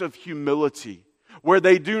place of humility, where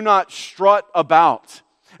they do not strut about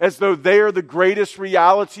as though they are the greatest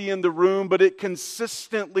reality in the room, but it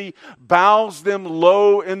consistently bows them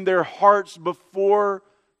low in their hearts before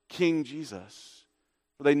King Jesus.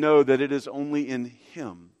 For they know that it is only in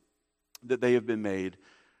Him that they have been made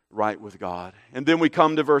right with God. And then we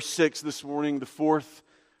come to verse 6 this morning, the fourth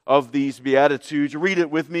of these Beatitudes. Read it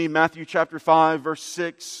with me, Matthew chapter 5, verse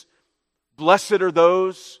 6. Blessed are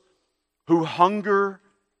those who hunger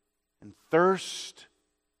and thirst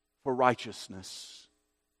for righteousness.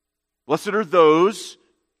 Blessed are those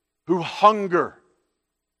who hunger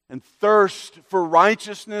and thirst for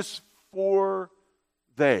righteousness, for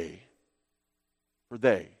they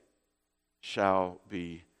shall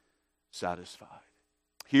be satisfied.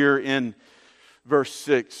 Here in verse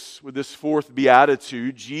 6, with this fourth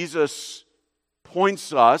beatitude, Jesus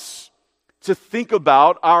points us to think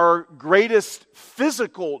about our greatest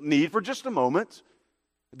physical need for just a moment,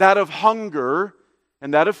 that of hunger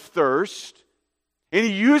and that of thirst. And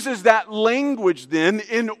He uses that language then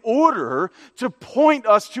in order to point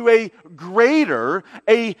us to a greater,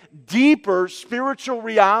 a deeper spiritual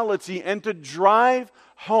reality and to drive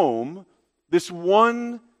home this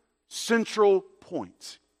one central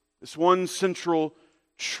point, this one central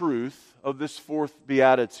truth of this fourth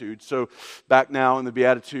beatitude. So back now in the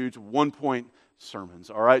Beatitudes, 1-point sermons.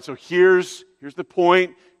 All right, so here's the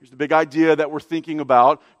point, here's the big idea that we're thinking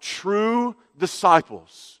about. True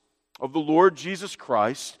disciples of the Lord Jesus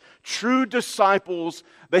Christ, true disciples,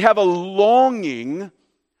 they have a longing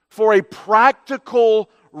for a practical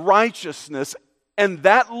righteousness, and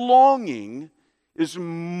that longing is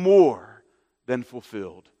more than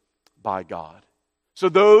fulfilled by God. So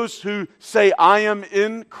those who say, I am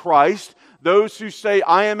in Christ, those who say,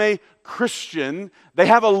 I am a Christian, they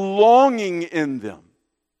have a longing in them.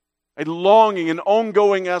 A longing, an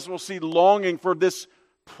ongoing, as we'll see, longing for this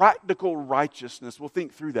practical righteousness. We'll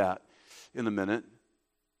think through that in a minute.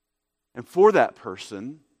 And for that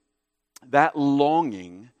person, that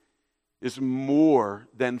longing is more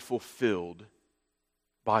than fulfilled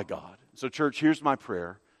by God. So church, here's my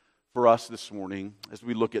prayer for us this morning as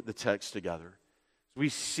we look at the text together. As we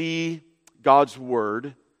see God's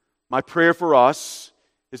Word, my prayer for us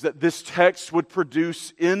is that this text would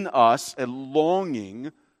produce in us a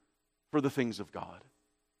longing for the things of God.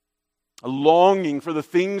 A longing for the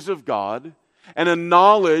things of God, and a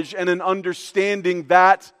knowledge and an understanding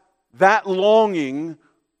that that longing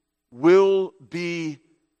will be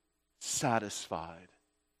satisfied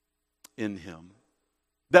in Him.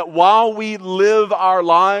 That while we live our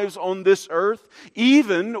lives on this earth,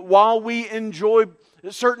 even while we enjoy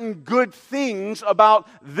certain good things about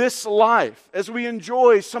this life, as we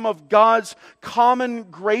enjoy some of God's common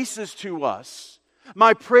graces to us,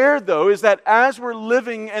 my prayer, though, is that as we're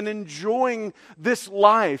living and enjoying this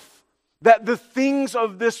life, that the things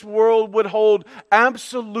of this world would hold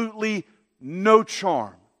absolutely no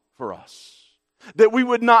charm for us. That we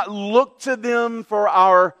would not look to them for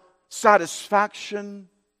our satisfaction.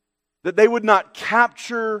 That they would not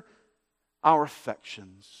capture our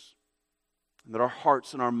affections. And that our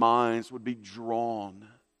hearts and our minds would be drawn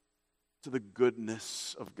to the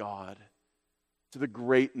goodness of God, to the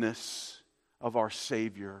greatness of our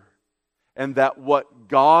Savior. And that what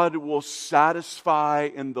God will satisfy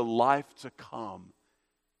in the life to come,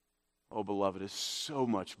 oh beloved, is so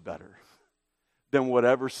much better than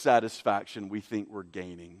whatever satisfaction we think we're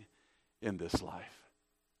gaining in this life.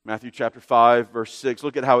 Matthew chapter 5, verse 6,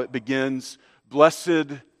 look at how it begins.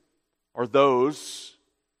 Blessed are those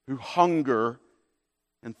who hunger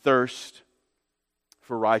and thirst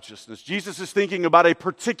for righteousness. Jesus is thinking about a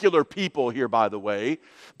particular people here, by the way.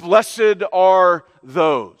 Blessed are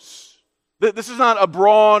those. This is not a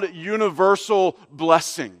broad, universal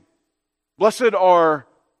blessing. Blessed are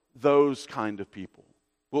those kind of people.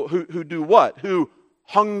 Well, who do what? Who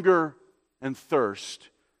hunger and thirst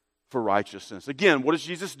for righteousness. Again, what is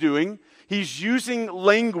Jesus doing? He's using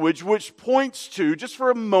language which points to, just for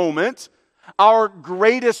a moment, our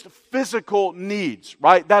greatest physical needs,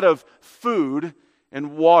 right? That of food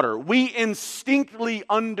and water. We instinctively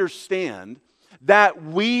understand that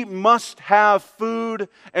we must have food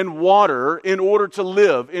and water in order to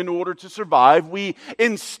live, in order to survive. We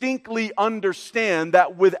instinctively understand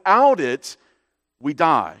that without it, we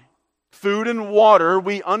die. Food and water,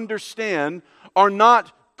 we understand, are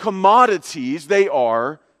not commodities, they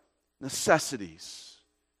are necessities.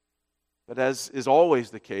 But as is always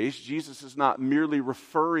the case, Jesus is not merely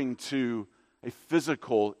referring to a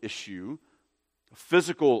physical issue, a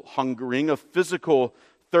physical hungering, a physical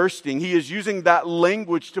thirsting. He is using that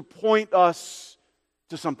language to point us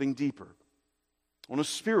to something deeper, on a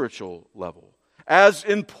spiritual level. As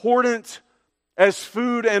important as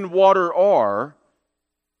food and water are,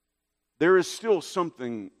 there is still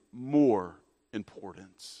something more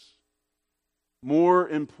important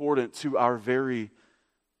to our very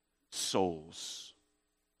souls.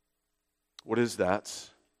 What is that?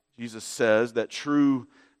 Jesus says that true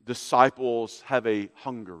disciples have a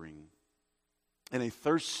hungering and a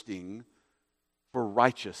thirsting for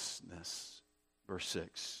righteousness. Verse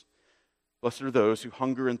 6. Blessed are those who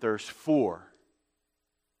hunger and thirst for.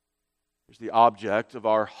 Here's the object of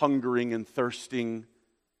our hungering and thirsting: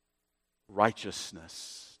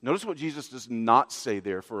 righteousness. Notice what Jesus does not say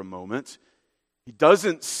there for a moment. He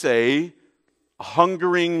doesn't say a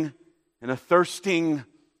hungering and a thirsting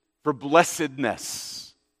for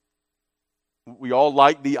blessedness. We all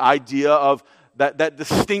like the idea of that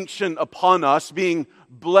distinction upon us being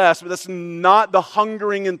blessed, but that's not the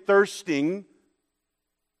hungering and thirsting.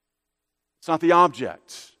 It's not the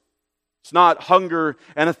object. It's not hunger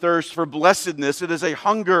and a thirst for blessedness. It is a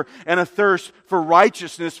hunger and a thirst for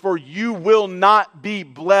righteousness, for you will not be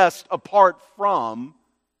blessed apart from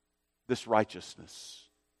this righteousness.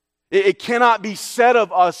 It cannot be said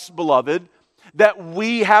of us, beloved, that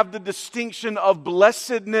we have the distinction of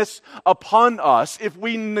blessedness upon us if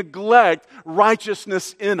we neglect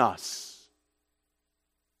righteousness in us.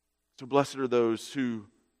 So blessed are those who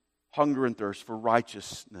hunger and thirst for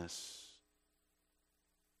righteousness.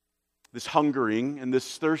 This hungering and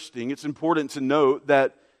this thirsting, it's important to note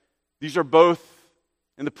that these are both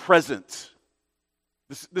in the present.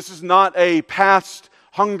 This is not a past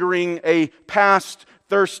hungering, a past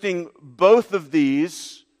thirsting. Both of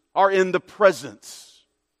these are in the present.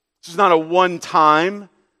 This is not a one time.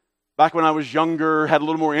 Back when I was younger, had a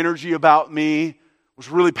little more energy about me, was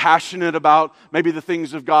really passionate about maybe the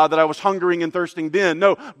things of God, that I was hungering and thirsting then.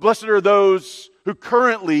 No, blessed are those who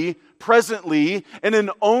currently, presently, in an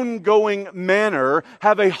ongoing manner,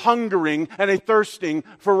 have a hungering and a thirsting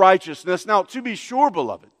for righteousness. Now, to be sure,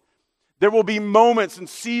 beloved, there will be moments and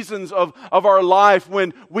seasons of our life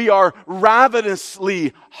when we are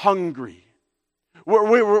ravenously hungry,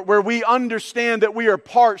 where we understand that we are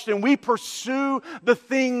parched and we pursue the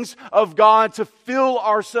things of God to fill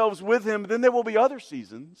ourselves with Him. Then there will be other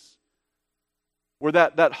seasons where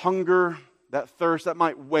that hunger, that thirst, that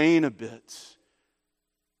might wane a bit.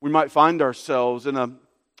 We might find ourselves in a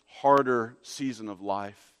harder season of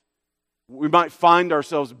life. We might find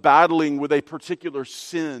ourselves battling with a particular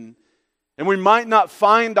sin. And we might not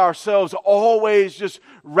find ourselves always just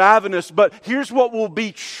ravenous. But here's what will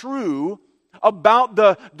be true about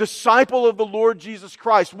the disciple of the Lord Jesus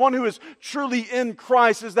Christ, one who is truly in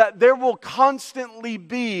Christ, is that there will constantly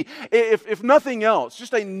be, if nothing else,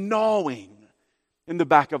 just a gnawing in the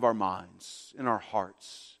back of our minds, in our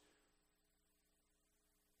hearts,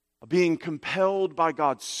 of being compelled by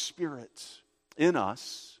God's Spirit in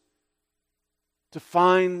us to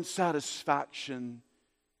find satisfaction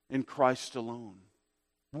in Christ alone.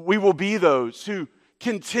 We will be those who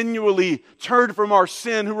continually turn from our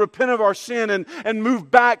sin, who repent of our sin and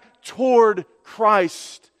move back toward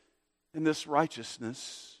Christ in this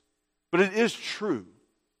righteousness. But it is true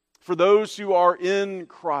for those who are in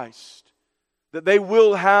Christ that they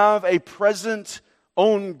will have a present,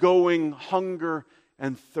 ongoing hunger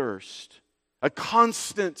and thirst, a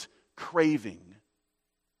constant craving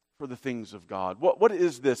for the things of God. What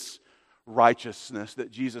is this righteousness that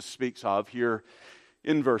Jesus speaks of here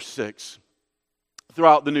in verse 6?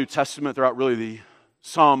 Throughout the New Testament, throughout really the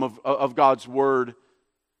psalm of God's Word,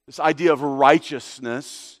 this idea of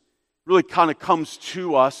righteousness really kind of comes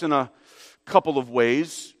to us in a couple of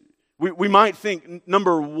ways. We might think,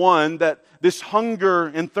 number one, that this hunger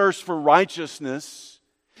and thirst for righteousness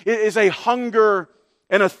is a hunger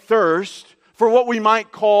and a thirst for what we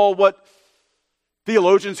might call, what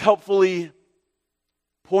theologians helpfully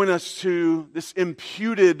point us to, this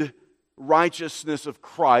imputed righteousness of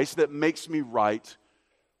Christ that makes me right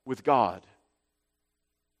with God.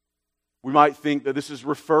 We might think that this is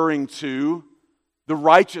referring to the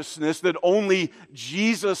righteousness that only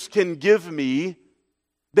Jesus can give me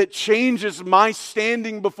that changes my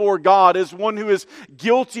standing before God as one who is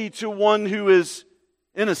guilty to one who is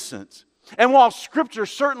innocent. And while Scripture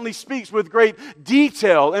certainly speaks with great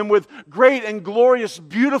detail and with great and glorious,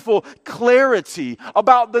 beautiful clarity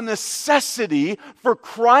about the necessity for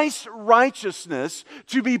Christ's righteousness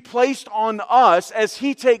to be placed on us as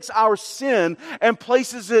He takes our sin and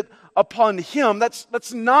places it upon Him,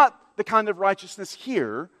 that's not the kind of righteousness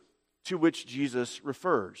here to which Jesus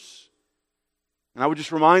refers. And I would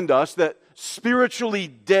just remind us that spiritually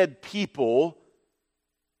dead people,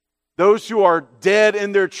 those who are dead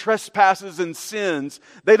in their trespasses and sins,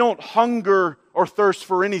 they don't hunger or thirst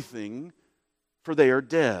for anything, for they are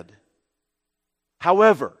dead.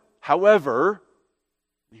 However,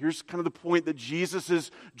 here's kind of the point that Jesus is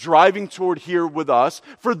driving toward here with us.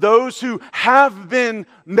 For those who have been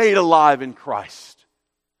made alive in Christ,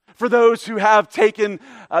 for those who have taken,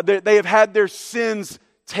 they have had their sins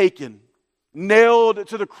taken, nailed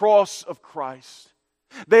to the cross of Christ.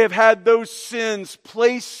 They have had those sins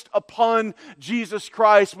placed upon Jesus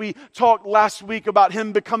Christ. We talked last week about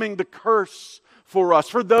Him becoming the curse for us.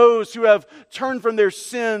 For those who have turned from their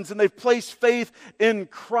sins and they've placed faith in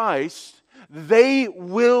Christ, they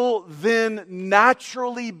will then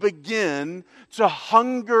naturally begin to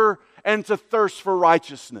hunger and to thirst for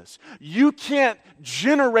righteousness. You can't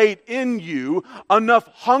generate in you enough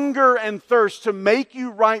hunger and thirst to make you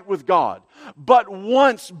right with God. But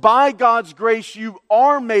once, by God's grace, you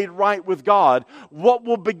are made right with God, what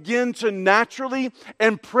will begin to naturally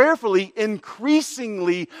and prayerfully,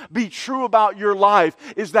 increasingly be true about your life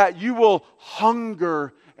is that you will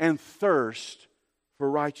hunger and thirst for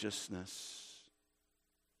righteousness.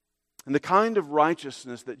 And the kind of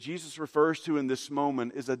righteousness that Jesus refers to in this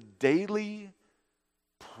moment is a daily,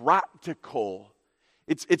 practical,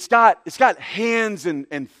 it's got hands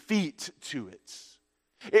and feet to it.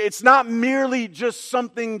 It's not merely just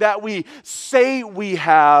something that we say we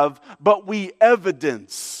have, but we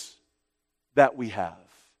evidence that we have.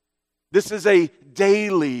 This is a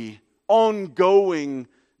daily, ongoing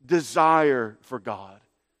desire for God.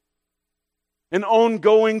 An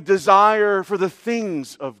ongoing desire for the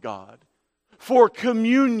things of God, for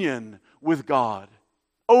communion with God,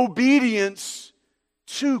 obedience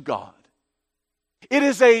to God. It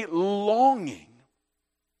is a longing.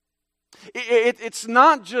 It's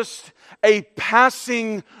not just a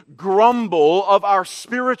passing grumble of our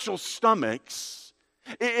spiritual stomachs.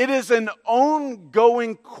 It is an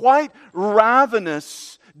ongoing, quite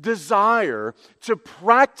ravenous desire to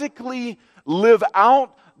practically live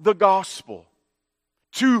out the gospel,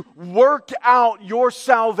 to work out your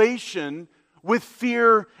salvation with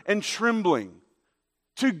fear and trembling,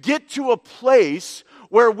 to get to a place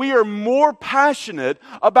where we are more passionate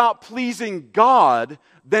about pleasing God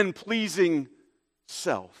than pleasing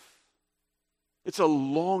self. It's a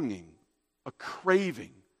longing, a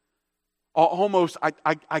craving, almost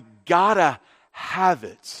I gotta have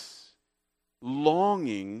it,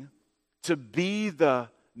 longing to be the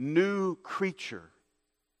new creature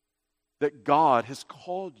that God has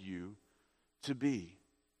called you to be.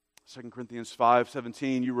 2 Corinthians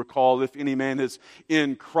 5:17, you recall, if any man is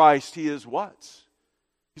in Christ, he is what?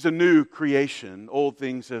 He's a new creation. Old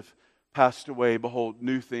things have passed away. Behold,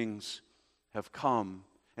 new things have come.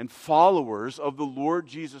 And followers of the Lord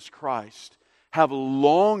Jesus Christ have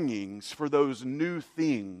longings for those new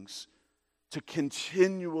things to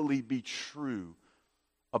continually be true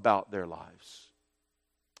about their lives.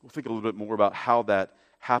 We'll think a little bit more about how that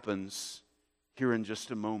happens here in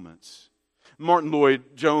just a moment. Martin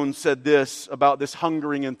Lloyd-Jones said this about this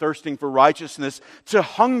hungering and thirsting for righteousness. To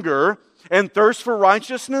hunger and thirst for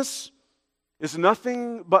righteousness is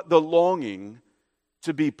nothing but the longing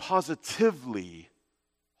to be positively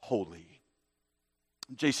holy.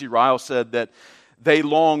 J.C. Ryle said that they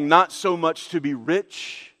long not so much to be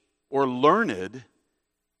rich or learned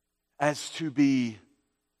as to be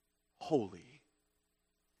holy.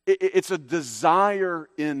 It's a desire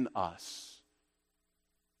in us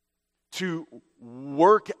to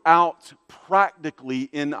work out practically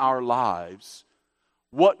in our lives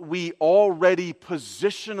what we already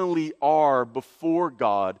positionally are before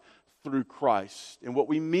God through Christ. And what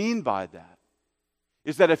we mean by that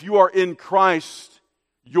is that if you are in Christ,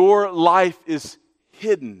 your life is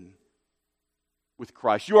hidden with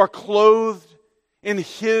Christ. You are clothed in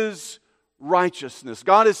His righteousness.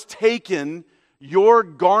 God has taken your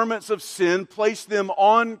garments of sin, placed them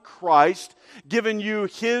on Christ, given you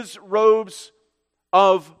His robes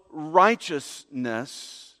of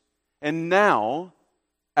righteousness, and now,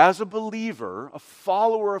 as a believer, a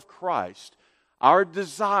follower of Christ, our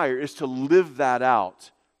desire is to live that out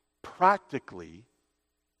practically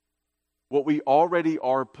what we already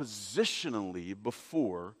are positionally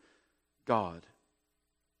before God.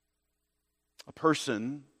 A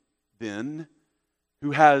person, then,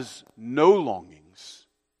 who has no longings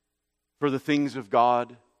for the things of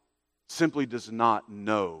God simply does not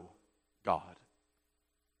know God.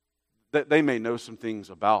 They may know some things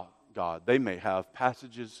about God. They may have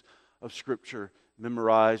passages of Scripture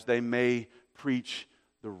memorized. They may preach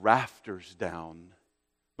the rafters down.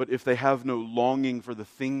 But if they have no longing for the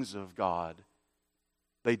things of God,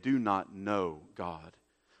 they do not know God.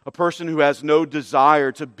 A person who has no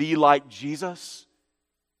desire to be like Jesus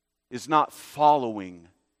is not following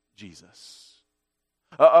Jesus.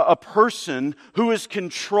 A person who is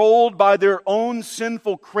controlled by their own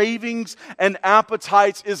sinful cravings and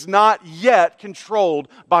appetites is not yet controlled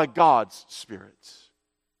by God's Spirit.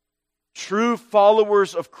 True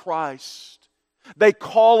followers of Christ, they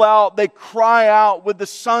call out, they cry out with the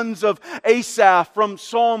sons of Asaph from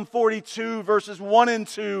Psalm 42, verses 1 and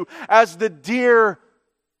 2, as the deer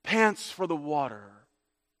pants for the water,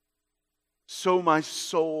 so my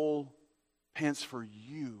soul pants for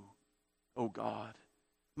you, O God.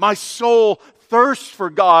 My soul thirsts for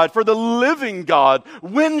God, for the living God.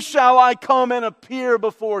 When shall I come and appear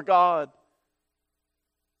before God?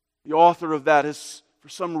 The author of that has, for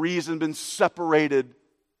some reason, been separated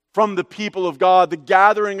from the people of God, the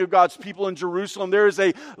gathering of God's people in Jerusalem. There is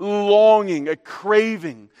a longing, a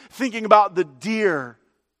craving, thinking about the deer,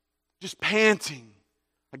 just panting.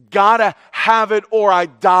 I gotta have it or I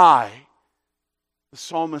die. The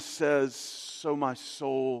psalmist says, so my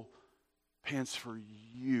soul pants for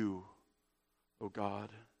you, O God.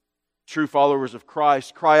 True followers of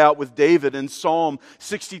Christ cry out with David in Psalm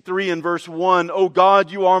 63 and verse 1, O God,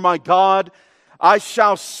 you are my God. I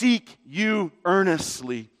shall seek you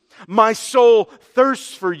earnestly. My soul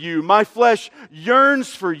thirsts for you. My flesh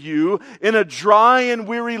yearns for you in a dry and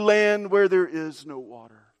weary land where there is no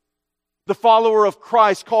water. The follower of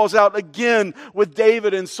Christ calls out again with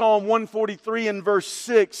David in Psalm 143 and verse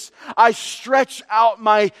 6. I stretch out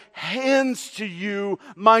my hands to you.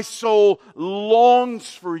 My soul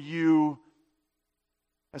longs for you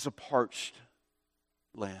as a parched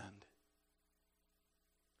land.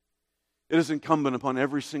 It is incumbent upon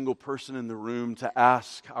every single person in the room to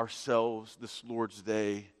ask ourselves this Lord's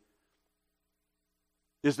Day,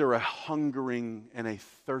 is there a hungering and a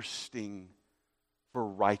thirsting for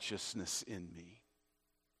righteousness in me?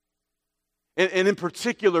 And in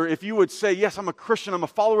particular, if you would say, yes, I'm a Christian, I'm a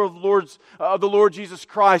follower of the Lord Jesus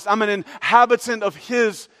Christ, I'm an inhabitant of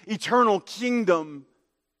His eternal kingdom,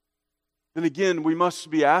 then again, we must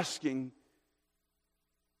be asking,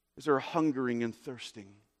 is there a hungering and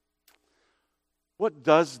thirsting? What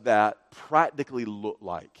does that practically look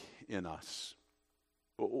like in us?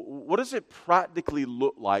 What does it practically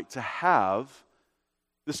look like to have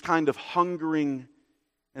this kind of hungering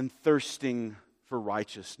and thirsting for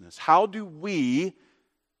righteousness? How do we,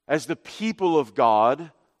 as the people of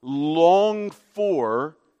God, long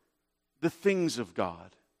for the things of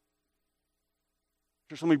God?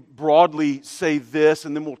 Just let me broadly say this,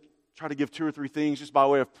 and then we'll try to give two or three things just by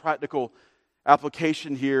way of practical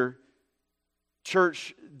application here.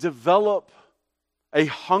 Church, develop a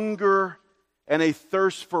hunger and a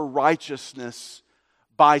thirst for righteousness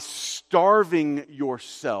by starving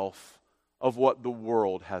yourself of what the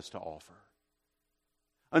world has to offer.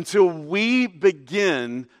 Until we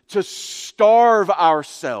begin to starve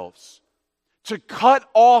ourselves, to cut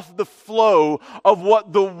off the flow of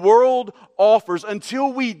what the world offers,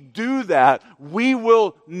 until we do that, we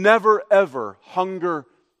will never ever hunger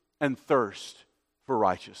and thirst for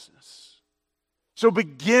righteousness. So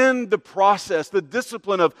begin the process, the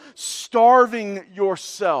discipline of starving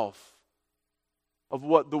yourself of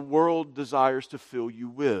what the world desires to fill you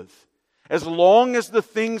with. As long as the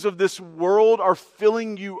things of this world are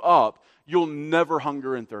filling you up, you'll never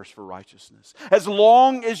hunger and thirst for righteousness. As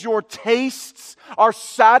long as your tastes are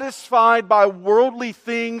satisfied by worldly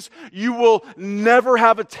things, you will never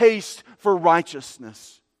have a taste for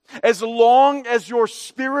righteousness. As long as your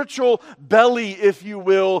spiritual belly, if you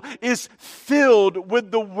will, is filled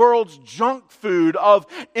with the world's junk food of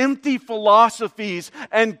empty philosophies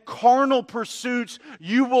and carnal pursuits,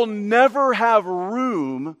 you will never have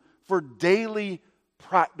room for daily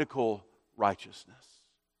practical righteousness.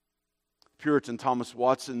 Puritan Thomas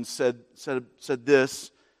Watson said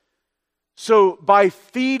this, so by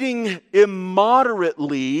feeding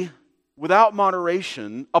immoderately, without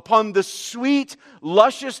moderation, upon the sweet,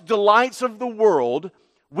 luscious delights of the world,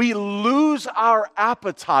 we lose our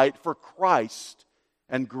appetite for Christ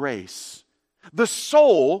and grace. The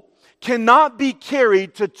soul cannot be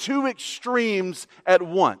carried to two extremes at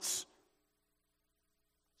once.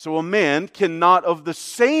 So a man cannot, of the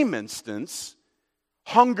same instance,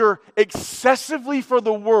 hunger excessively for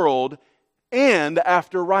the world and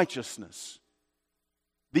after righteousness.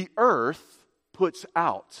 The earth puts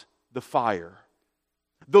out the fire.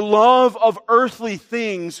 The love of earthly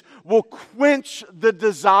things will quench the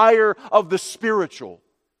desire of the spiritual.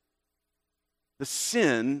 The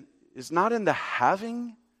sin is not in the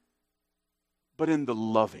having, but in the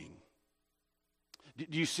loving.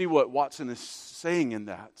 Do you see what Watson is saying in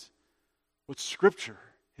that? What Scripture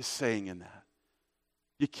is saying in that?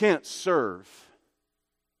 You can't serve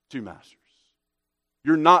two masters.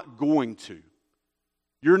 You're not going to.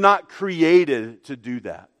 You're not created to do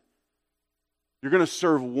that. You're going to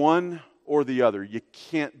serve one or the other. You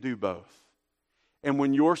can't do both. And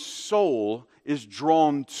when your soul is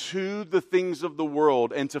drawn to the things of the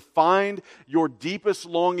world and to find your deepest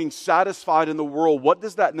longing satisfied in the world, what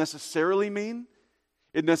does that necessarily mean?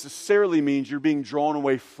 It necessarily means you're being drawn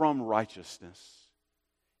away from righteousness.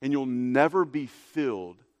 And you'll never be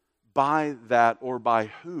filled by that or by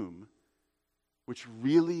whom, which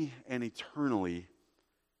really and eternally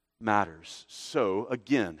matters. So,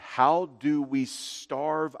 again, how do we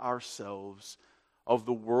starve ourselves of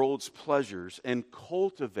the world's pleasures and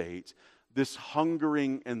cultivate this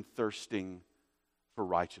hungering and thirsting for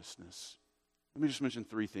righteousness? Let me just mention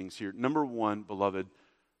three things here. Number one, beloved,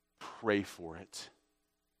 pray for it.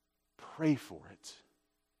 Pray for it.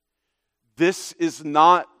 This is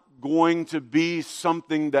not going to be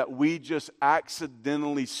something that we just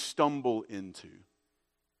accidentally stumble into.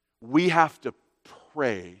 We have to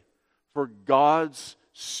pray for God's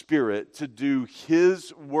Spirit to do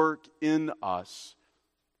His work in us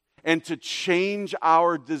and to change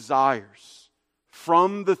our desires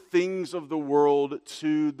from the things of the world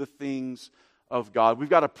to the things of God. We've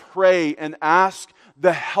got to pray and ask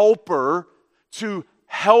the Helper to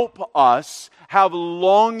help us have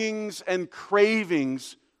longings and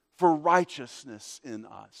cravings for righteousness in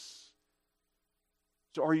us.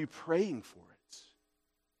 So are you praying for it?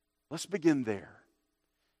 Let's begin there.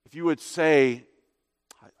 If you would say,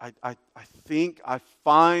 I think I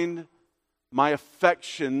find my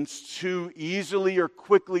affections too easily or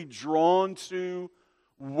quickly drawn to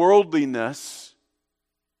worldliness,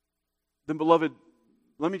 then beloved,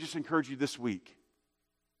 let me just encourage you this week.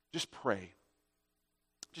 Just pray.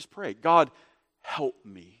 Just pray. God, help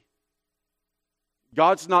me.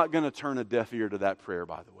 God's not going to turn a deaf ear to that prayer,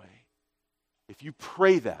 by the way. If you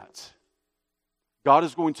pray that, God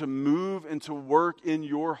is going to move and to work in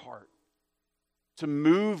your heart to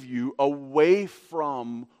move you away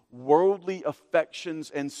from worldly affections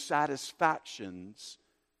and satisfactions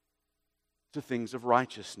to things of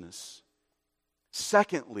righteousness.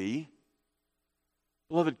 Secondly,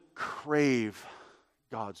 beloved, crave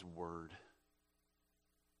God's Word.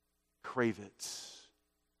 Crave it.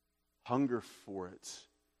 Hunger for it.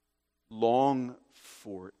 Long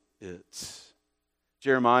for it.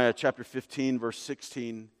 Jeremiah chapter 15, verse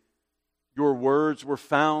 16. Your words were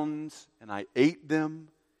found, and I ate them,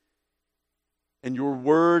 and your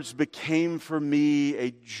words became for me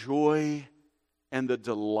a joy and the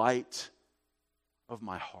delight of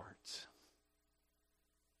my heart.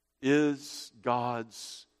 Is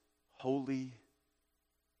God's holy,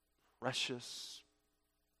 precious,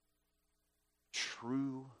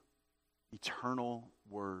 true, eternal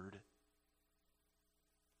Word,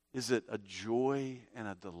 is it a joy and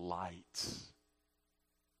a delight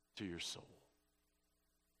to your soul?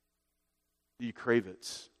 Do you crave it?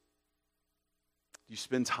 Do you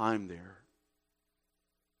spend time there?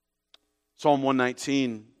 Psalm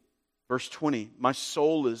 119, verse 20, my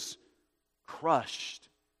soul is crushed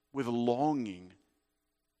with longing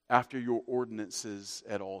after your ordinances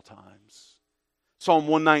at all times. Psalm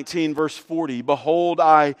 119, verse 40, behold,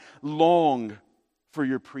 I long for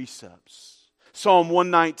your precepts. Psalm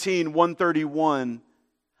 119, 131,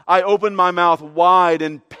 I opened my mouth wide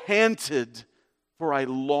and panted, for I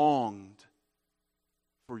longed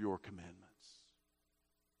for your commandments.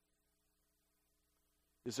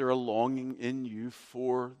 Is there a longing in you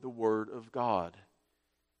for the Word of God?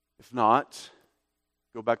 If not,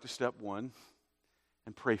 go back to step one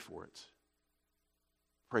and pray for it.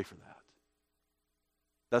 Pray for that.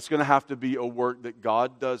 That's going to have to be a work that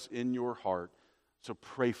God does in your heart. So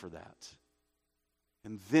pray for that.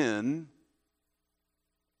 And then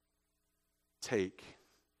take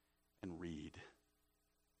and read.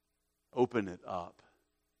 Open it up.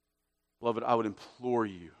 Beloved, I would implore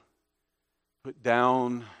you, put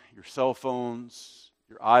down your cell phones,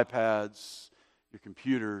 your iPads, your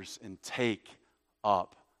computers, and take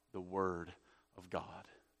up the Word of God.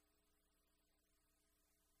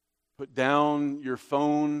 Put down your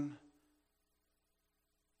phone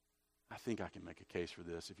I think I can make a case for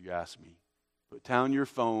this if you ask me. Put down your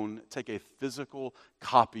phone, take a physical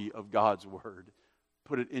copy of God's Word,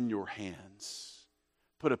 put it in your hands.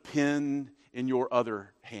 Put a pen in your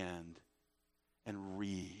other hand and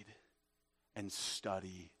read and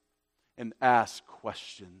study and ask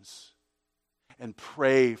questions and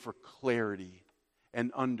pray for clarity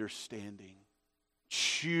and understanding.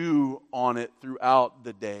 Chew on it throughout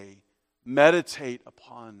the day. Meditate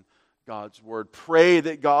upon God's Word. Pray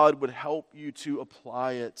that God would help you to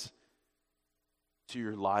apply it to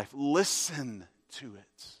your life. Listen to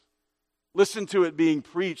it. Listen to it being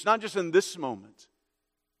preached, not just in this moment.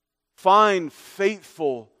 Find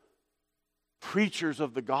faithful preachers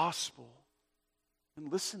of the gospel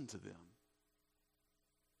and listen to them.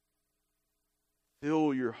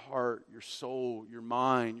 Fill your heart, your soul, your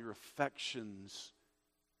mind, your affections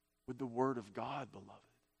with the Word of God, beloved.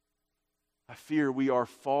 I fear we are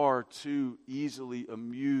far too easily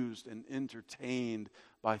amused and entertained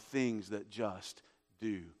by things that just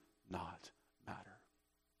do not matter.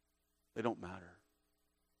 They don't matter.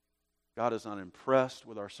 God is not impressed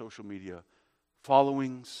with our social media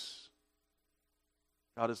followings.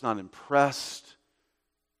 God is not impressed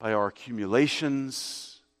by our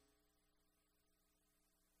accumulations.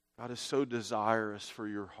 God is so desirous for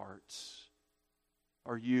your hearts.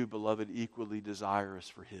 Are you, beloved, equally desirous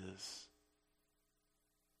for His?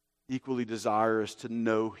 Equally desirous to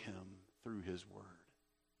know Him through His Word,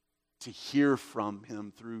 to hear from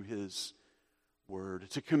Him through His Word,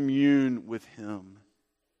 to commune with Him,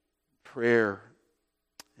 prayer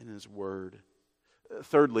in His Word.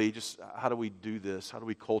 Thirdly, just how do we do this? How do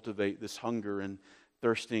we cultivate this hunger and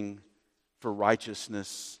thirsting for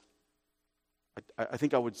righteousness? I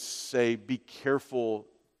think I would say be careful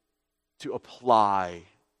to apply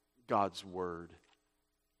God's Word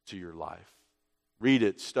to your life. Read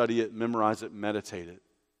it, study it, memorize it, meditate it.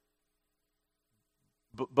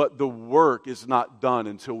 But the work is not done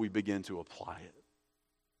until we begin to apply it.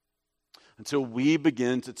 Until we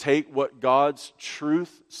begin to take what God's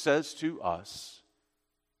truth says to us,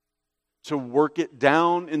 to work it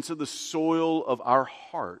down into the soil of our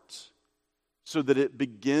heart, so that it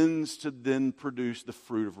begins to then produce the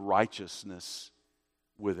fruit of righteousness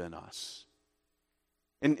within us.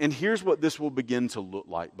 And here's what this will begin to look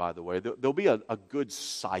like, by the way. There'll be a good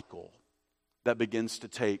cycle that begins to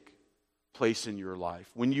take place in your life.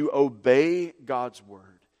 When you obey God's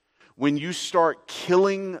Word, when you start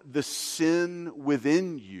killing the sin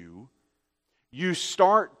within you, you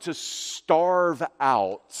start to starve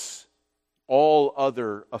out all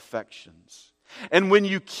other affections. And when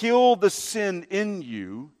you kill the sin in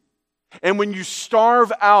you, and when you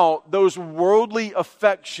starve out those worldly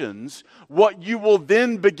affections, what you will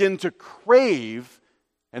then begin to crave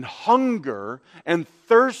and hunger and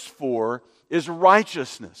thirst for is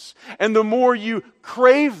righteousness. And the more you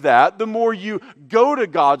crave that, the more you go to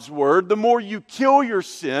God's Word, the more you kill your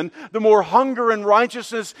sin, the more hunger and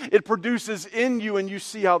righteousness it produces in you, and you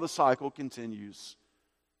see how the cycle continues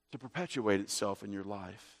to perpetuate itself in your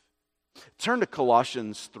life. Turn to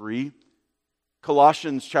Colossians 3.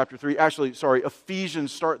 Colossians chapter 3.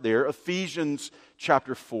 Ephesians, start there. Ephesians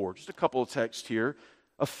chapter 4. Just a couple of texts here.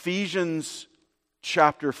 Ephesians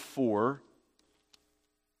chapter 4.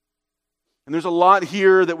 And there's a lot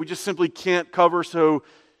here that we just simply can't cover, so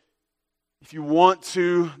if you want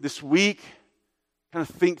to this week, kind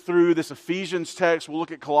of think through this Ephesians text. We'll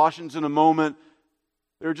look at Colossians in a moment.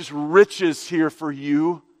 There are just riches here for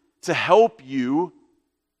you to help you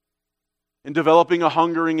in developing a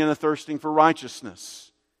hungering and a thirsting for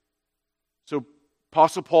righteousness. So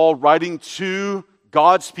Apostle Paul, writing to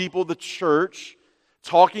God's people, the church,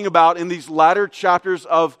 talking about in these latter chapters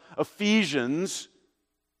of Ephesians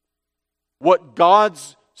what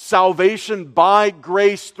God's salvation by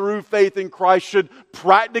grace through faith in Christ should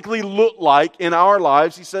practically look like in our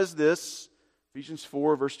lives. He says this, Ephesians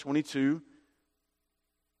 4, verse 22,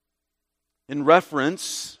 in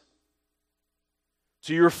reference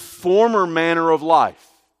to your former manner of life,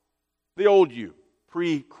 the old you,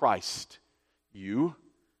 pre-Christ you,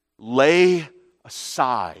 lay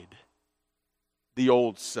aside the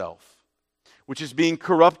old self, which is being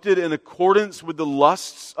corrupted in accordance with the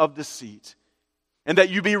lusts of deceit, and that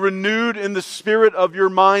you be renewed in the spirit of your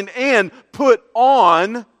mind and put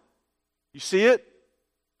on, you see it?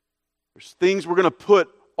 There's things we're going to put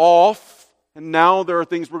off, and now there are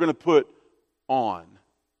things we're going to put on.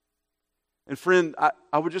 And friend,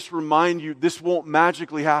 I would just remind you, this won't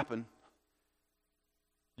magically happen.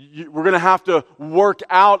 We're going to have to work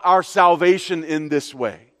out our salvation in this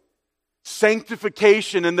way.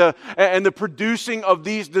 Sanctification and the producing of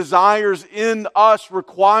these desires in us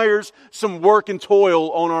requires some work and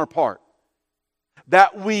toil on our part.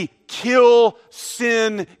 That we kill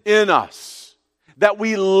sin in us. That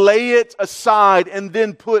we lay it aside and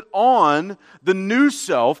then put on the new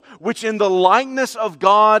self, which in the likeness of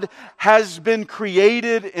God has been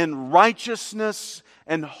created in righteousness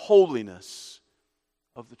and holiness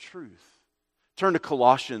of the truth. Turn to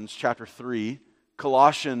Colossians chapter 3.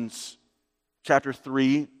 Colossians chapter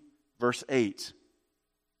 3, verse 8.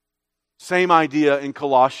 Same idea in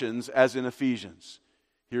Colossians as in Ephesians.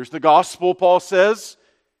 Here's the gospel, Paul says.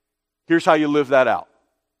 Here's how you live that out.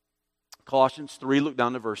 Colossians 3, look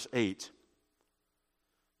down to verse 8.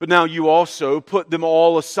 But now you also put them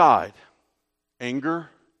all aside. Anger,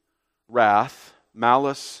 wrath,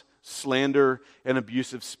 malice, slander, and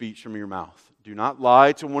abusive speech from your mouth. Do not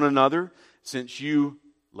lie to one another, since you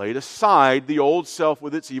laid aside the old self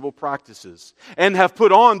with its evil practices, and have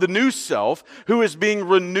put on the new self, who is being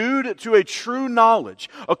renewed to a true knowledge,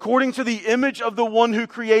 according to the image of the one who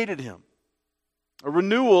created him. A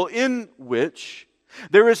renewal in which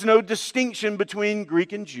there is no distinction between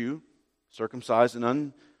Greek and Jew, circumcised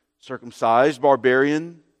and uncircumcised,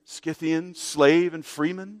 barbarian, Scythian, slave and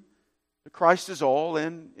freeman. But Christ is all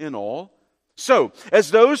and in all. So, as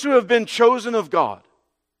those who have been chosen of God,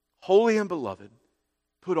 holy and beloved,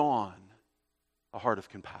 put on a heart of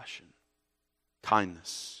compassion,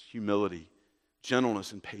 kindness, humility,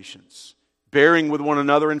 gentleness, and patience, bearing with one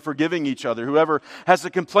another and forgiving each other. Whoever has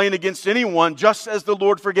a complaint against anyone, just as the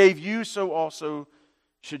Lord forgave you, so also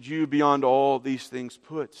should you, beyond all these things,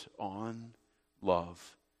 put on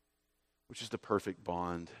love, which is the perfect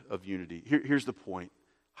bond of unity. Here's the point.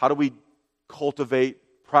 How do we cultivate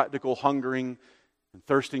practical hungering and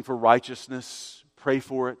thirsting for righteousness? Pray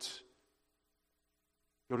for it.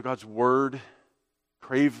 Go to God's Word.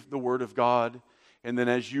 Crave the Word of God. And then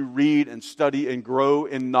as you read and study and grow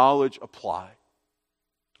in knowledge, apply.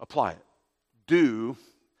 Apply it. Do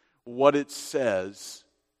what it says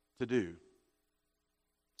to do.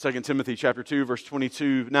 2 Timothy chapter 2, verse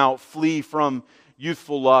 22, now flee from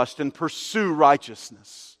youthful lust and pursue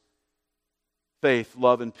righteousness, faith,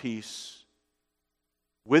 love, and peace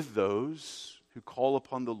with those who call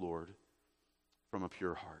upon the Lord from a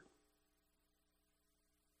pure heart.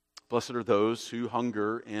 Blessed are those who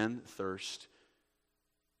hunger and thirst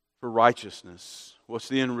for righteousness. What's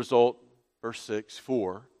the end result? Verse 6,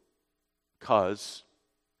 for, because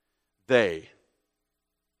they,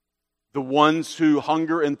 the ones who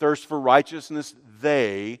hunger and thirst for righteousness,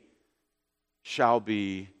 they shall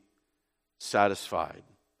be satisfied.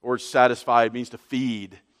 Or satisfied means to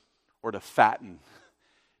feed or to fatten.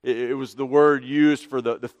 It was the word used for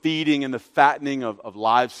the feeding and the fattening of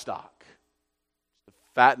livestock. To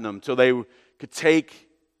fatten them till they could take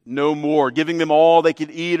no more, giving them all they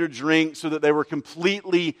could eat or drink so that they were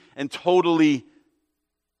completely and totally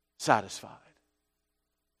satisfied.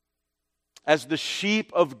 As the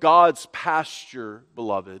sheep of God's pasture,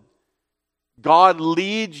 beloved, God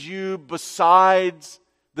leads you beside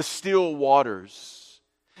the still waters,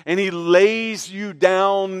 and He lays you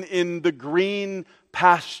down in the green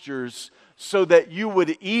pastures so that you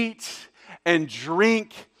would eat and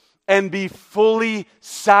drink and be fully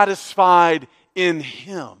satisfied in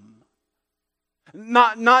Him.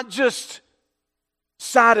 Not just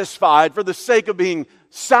satisfied for the sake of being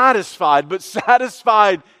satisfied, but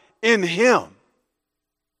satisfied in Him,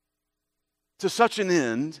 to such an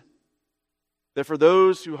end that for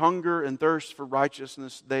those who hunger and thirst for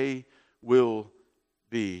righteousness, they will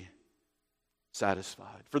be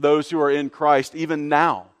satisfied. For those who are in Christ, even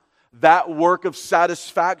now, that work of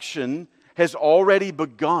satisfaction has already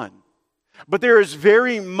begun. But there is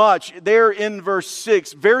very much, there in verse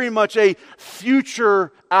 6, very much a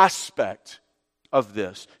future aspect of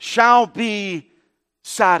this. Shall be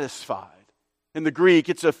satisfied. In the Greek,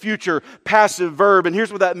 it's a future passive verb, and here's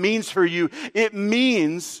what that means for you. It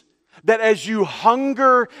means that as you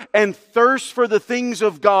hunger and thirst for the things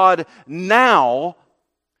of God now,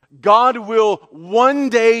 God will one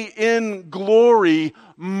day in glory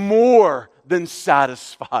more than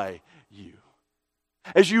satisfy you.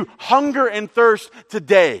 As you hunger and thirst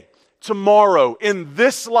today, tomorrow, in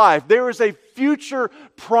this life, there is a future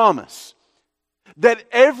promise that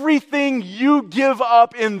everything you give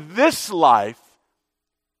up in this life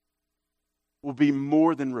will be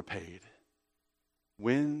more than repaid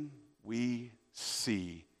when we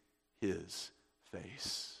see His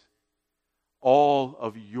face. All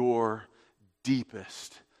of your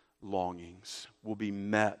deepest longings will be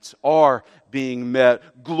met, are being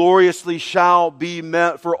met, gloriously shall be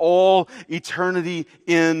met for all eternity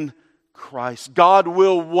in Christ. God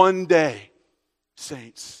will one day,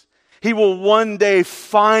 saints, He will one day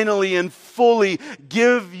finally and fully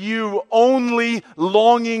give you only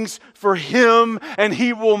longings for Him, and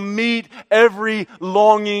He will meet every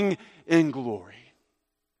longing in glory.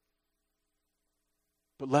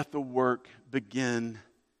 But let the work begin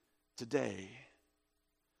today.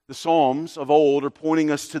 The Psalms of old are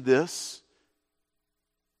pointing us to this,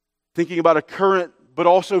 thinking about a current but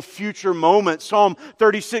also future moment. Psalm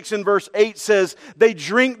 36 and verse 8 says, "They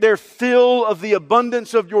drink their fill of the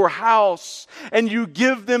abundance of your house, and you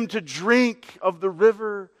give them to drink of the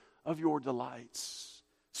river of your delights."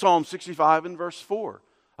 Psalm 65 and verse 4,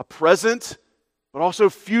 a present but also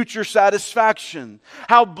future satisfaction.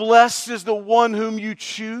 "How blessed is the one whom you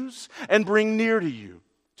choose and bring near to you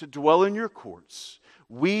to dwell in your courts.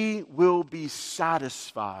 We will be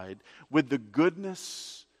satisfied with the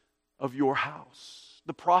goodness of your house."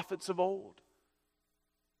 The prophets of old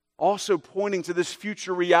also pointing to this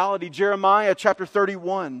future reality. Jeremiah chapter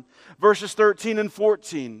 31, verses 13 and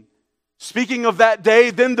 14. Speaking of that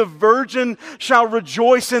day, "Then the virgin shall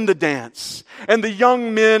rejoice in the dance, and the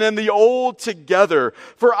young men and the old together.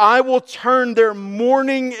 For I will turn their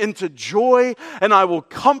mourning into joy, and I will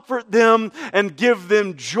comfort them and give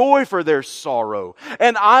them joy for their sorrow.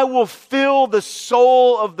 And I will fill the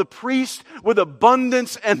soul of the priest with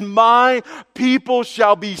abundance, and my people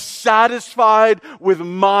shall be satisfied with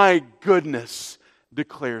my goodness,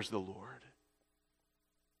 declares the Lord."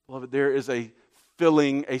 Beloved, there is a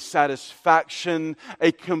filling, a satisfaction,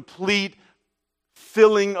 a complete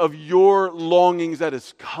filling of your longings that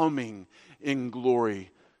is coming in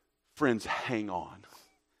glory. Friends, hang on.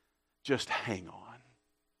 Just hang on.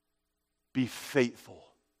 Be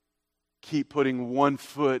faithful. Keep putting one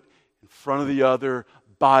foot in front of the other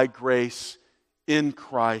by grace in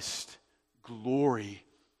Christ. Glory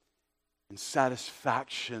and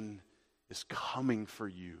satisfaction is coming for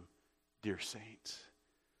you, dear saints.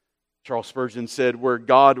 Charles Spurgeon said, "Where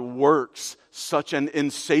God works such an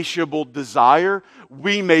insatiable desire,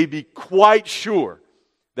 we may be quite sure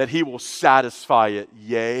that He will satisfy it,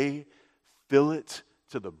 yea, fill it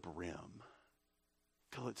to the brim."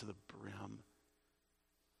 Fill it to the brim.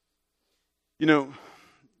 You know,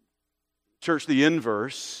 church, the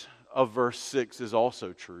inverse of verse 6 is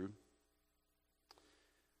also true.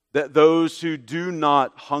 That those who do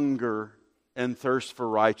not hunger and thirst for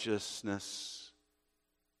righteousness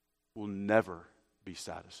will never be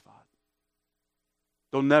satisfied.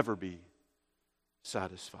 They'll never be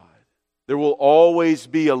satisfied. There will always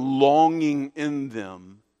be a longing in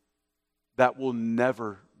them that will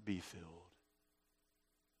never be filled.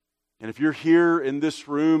 And if you're here in this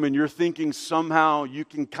room and you're thinking somehow you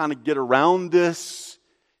can kind of get around this,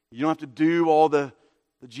 you don't have to do all the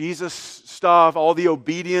Jesus stuff, all the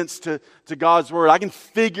obedience to God's Word. I can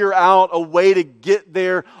figure out a way to get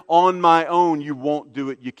there on my own. You won't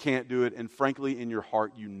do it. You can't do it. And frankly, in your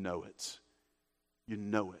heart, you know it. You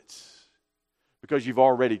know it. Because you've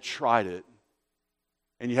already tried it.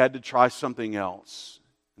 And you had to try something else.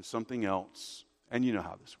 And something else. And you know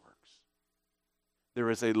how this works.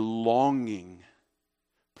 There is a longing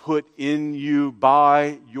put in you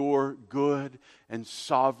by your good and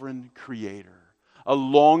sovereign Creator. A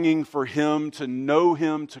longing for Him, to know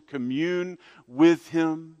Him, to commune with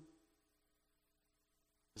Him.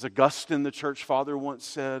 As Augustine, the church father, once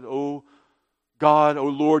said, "O God, O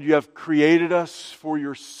Lord, you have created us for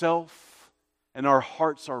yourself, and our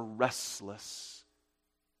hearts are restless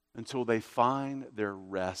until they find their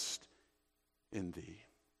rest in Thee."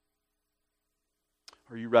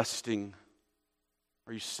 Are you resting?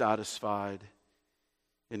 Are you satisfied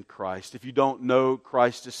in Christ? If you don't know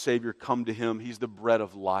Christ as Savior, come to Him. He's the bread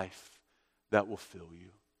of life that will fill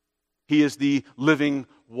you. He is the living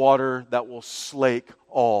water that will slake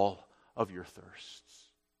all of your thirsts.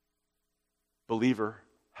 Believer,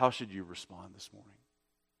 how should you respond this morning?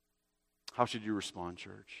 How should you respond,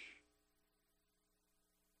 church?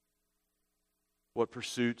 What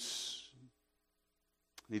pursuits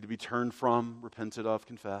need to be turned from, repented of,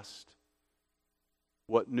 confessed?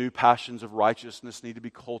 What new passions of righteousness need to be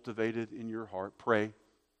cultivated in your heart? Pray.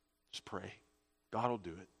 Just pray. God will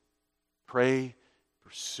do it. Pray.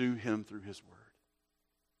 Pursue Him through His Word.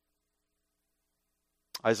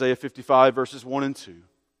 Isaiah 55 verses 1 and 2.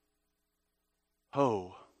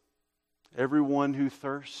 Ho, everyone who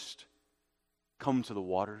thirsts, come to the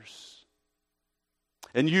waters.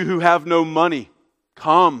 And you who have no money,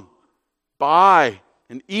 come, buy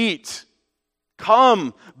and eat.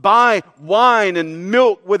 Come, buy wine and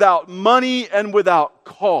milk without money and without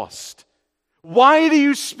cost. Why do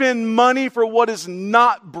you spend money for what is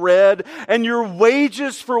not bread and your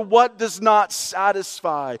wages for what does not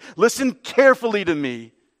satisfy? Listen carefully to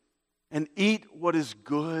me and eat what is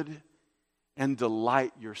good and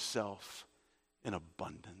delight yourself in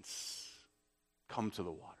abundance. Come to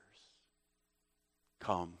the waters.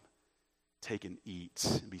 Come, take and eat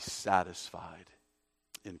and be satisfied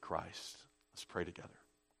in Christ. Let's pray together.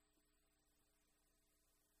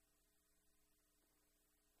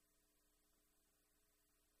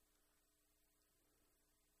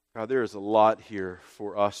 God, there is a lot here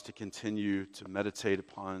for us to continue to meditate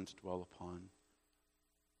upon, to dwell upon.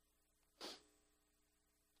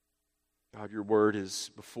 God, your word is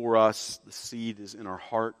before us. The seed is in our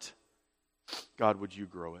heart. God, would you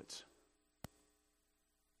grow it?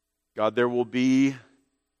 God, there will be,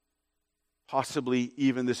 possibly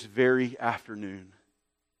even this very afternoon,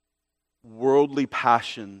 worldly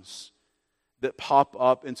passions that pop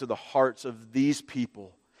up into the hearts of these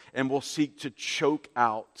people and will seek to choke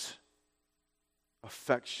out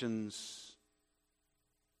affections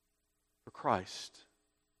for Christ.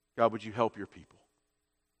 God, would you help your people?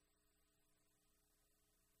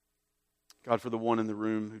 God, for the one in the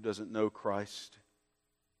room who doesn't know Christ,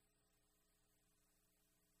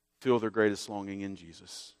 feel their greatest longing in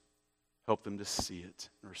Jesus. Help them to see it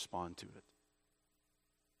and respond to it.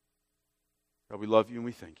 God, we love you and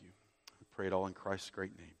we thank you. We pray it all in Christ's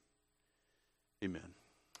great name. Amen.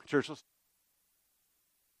 Church, let's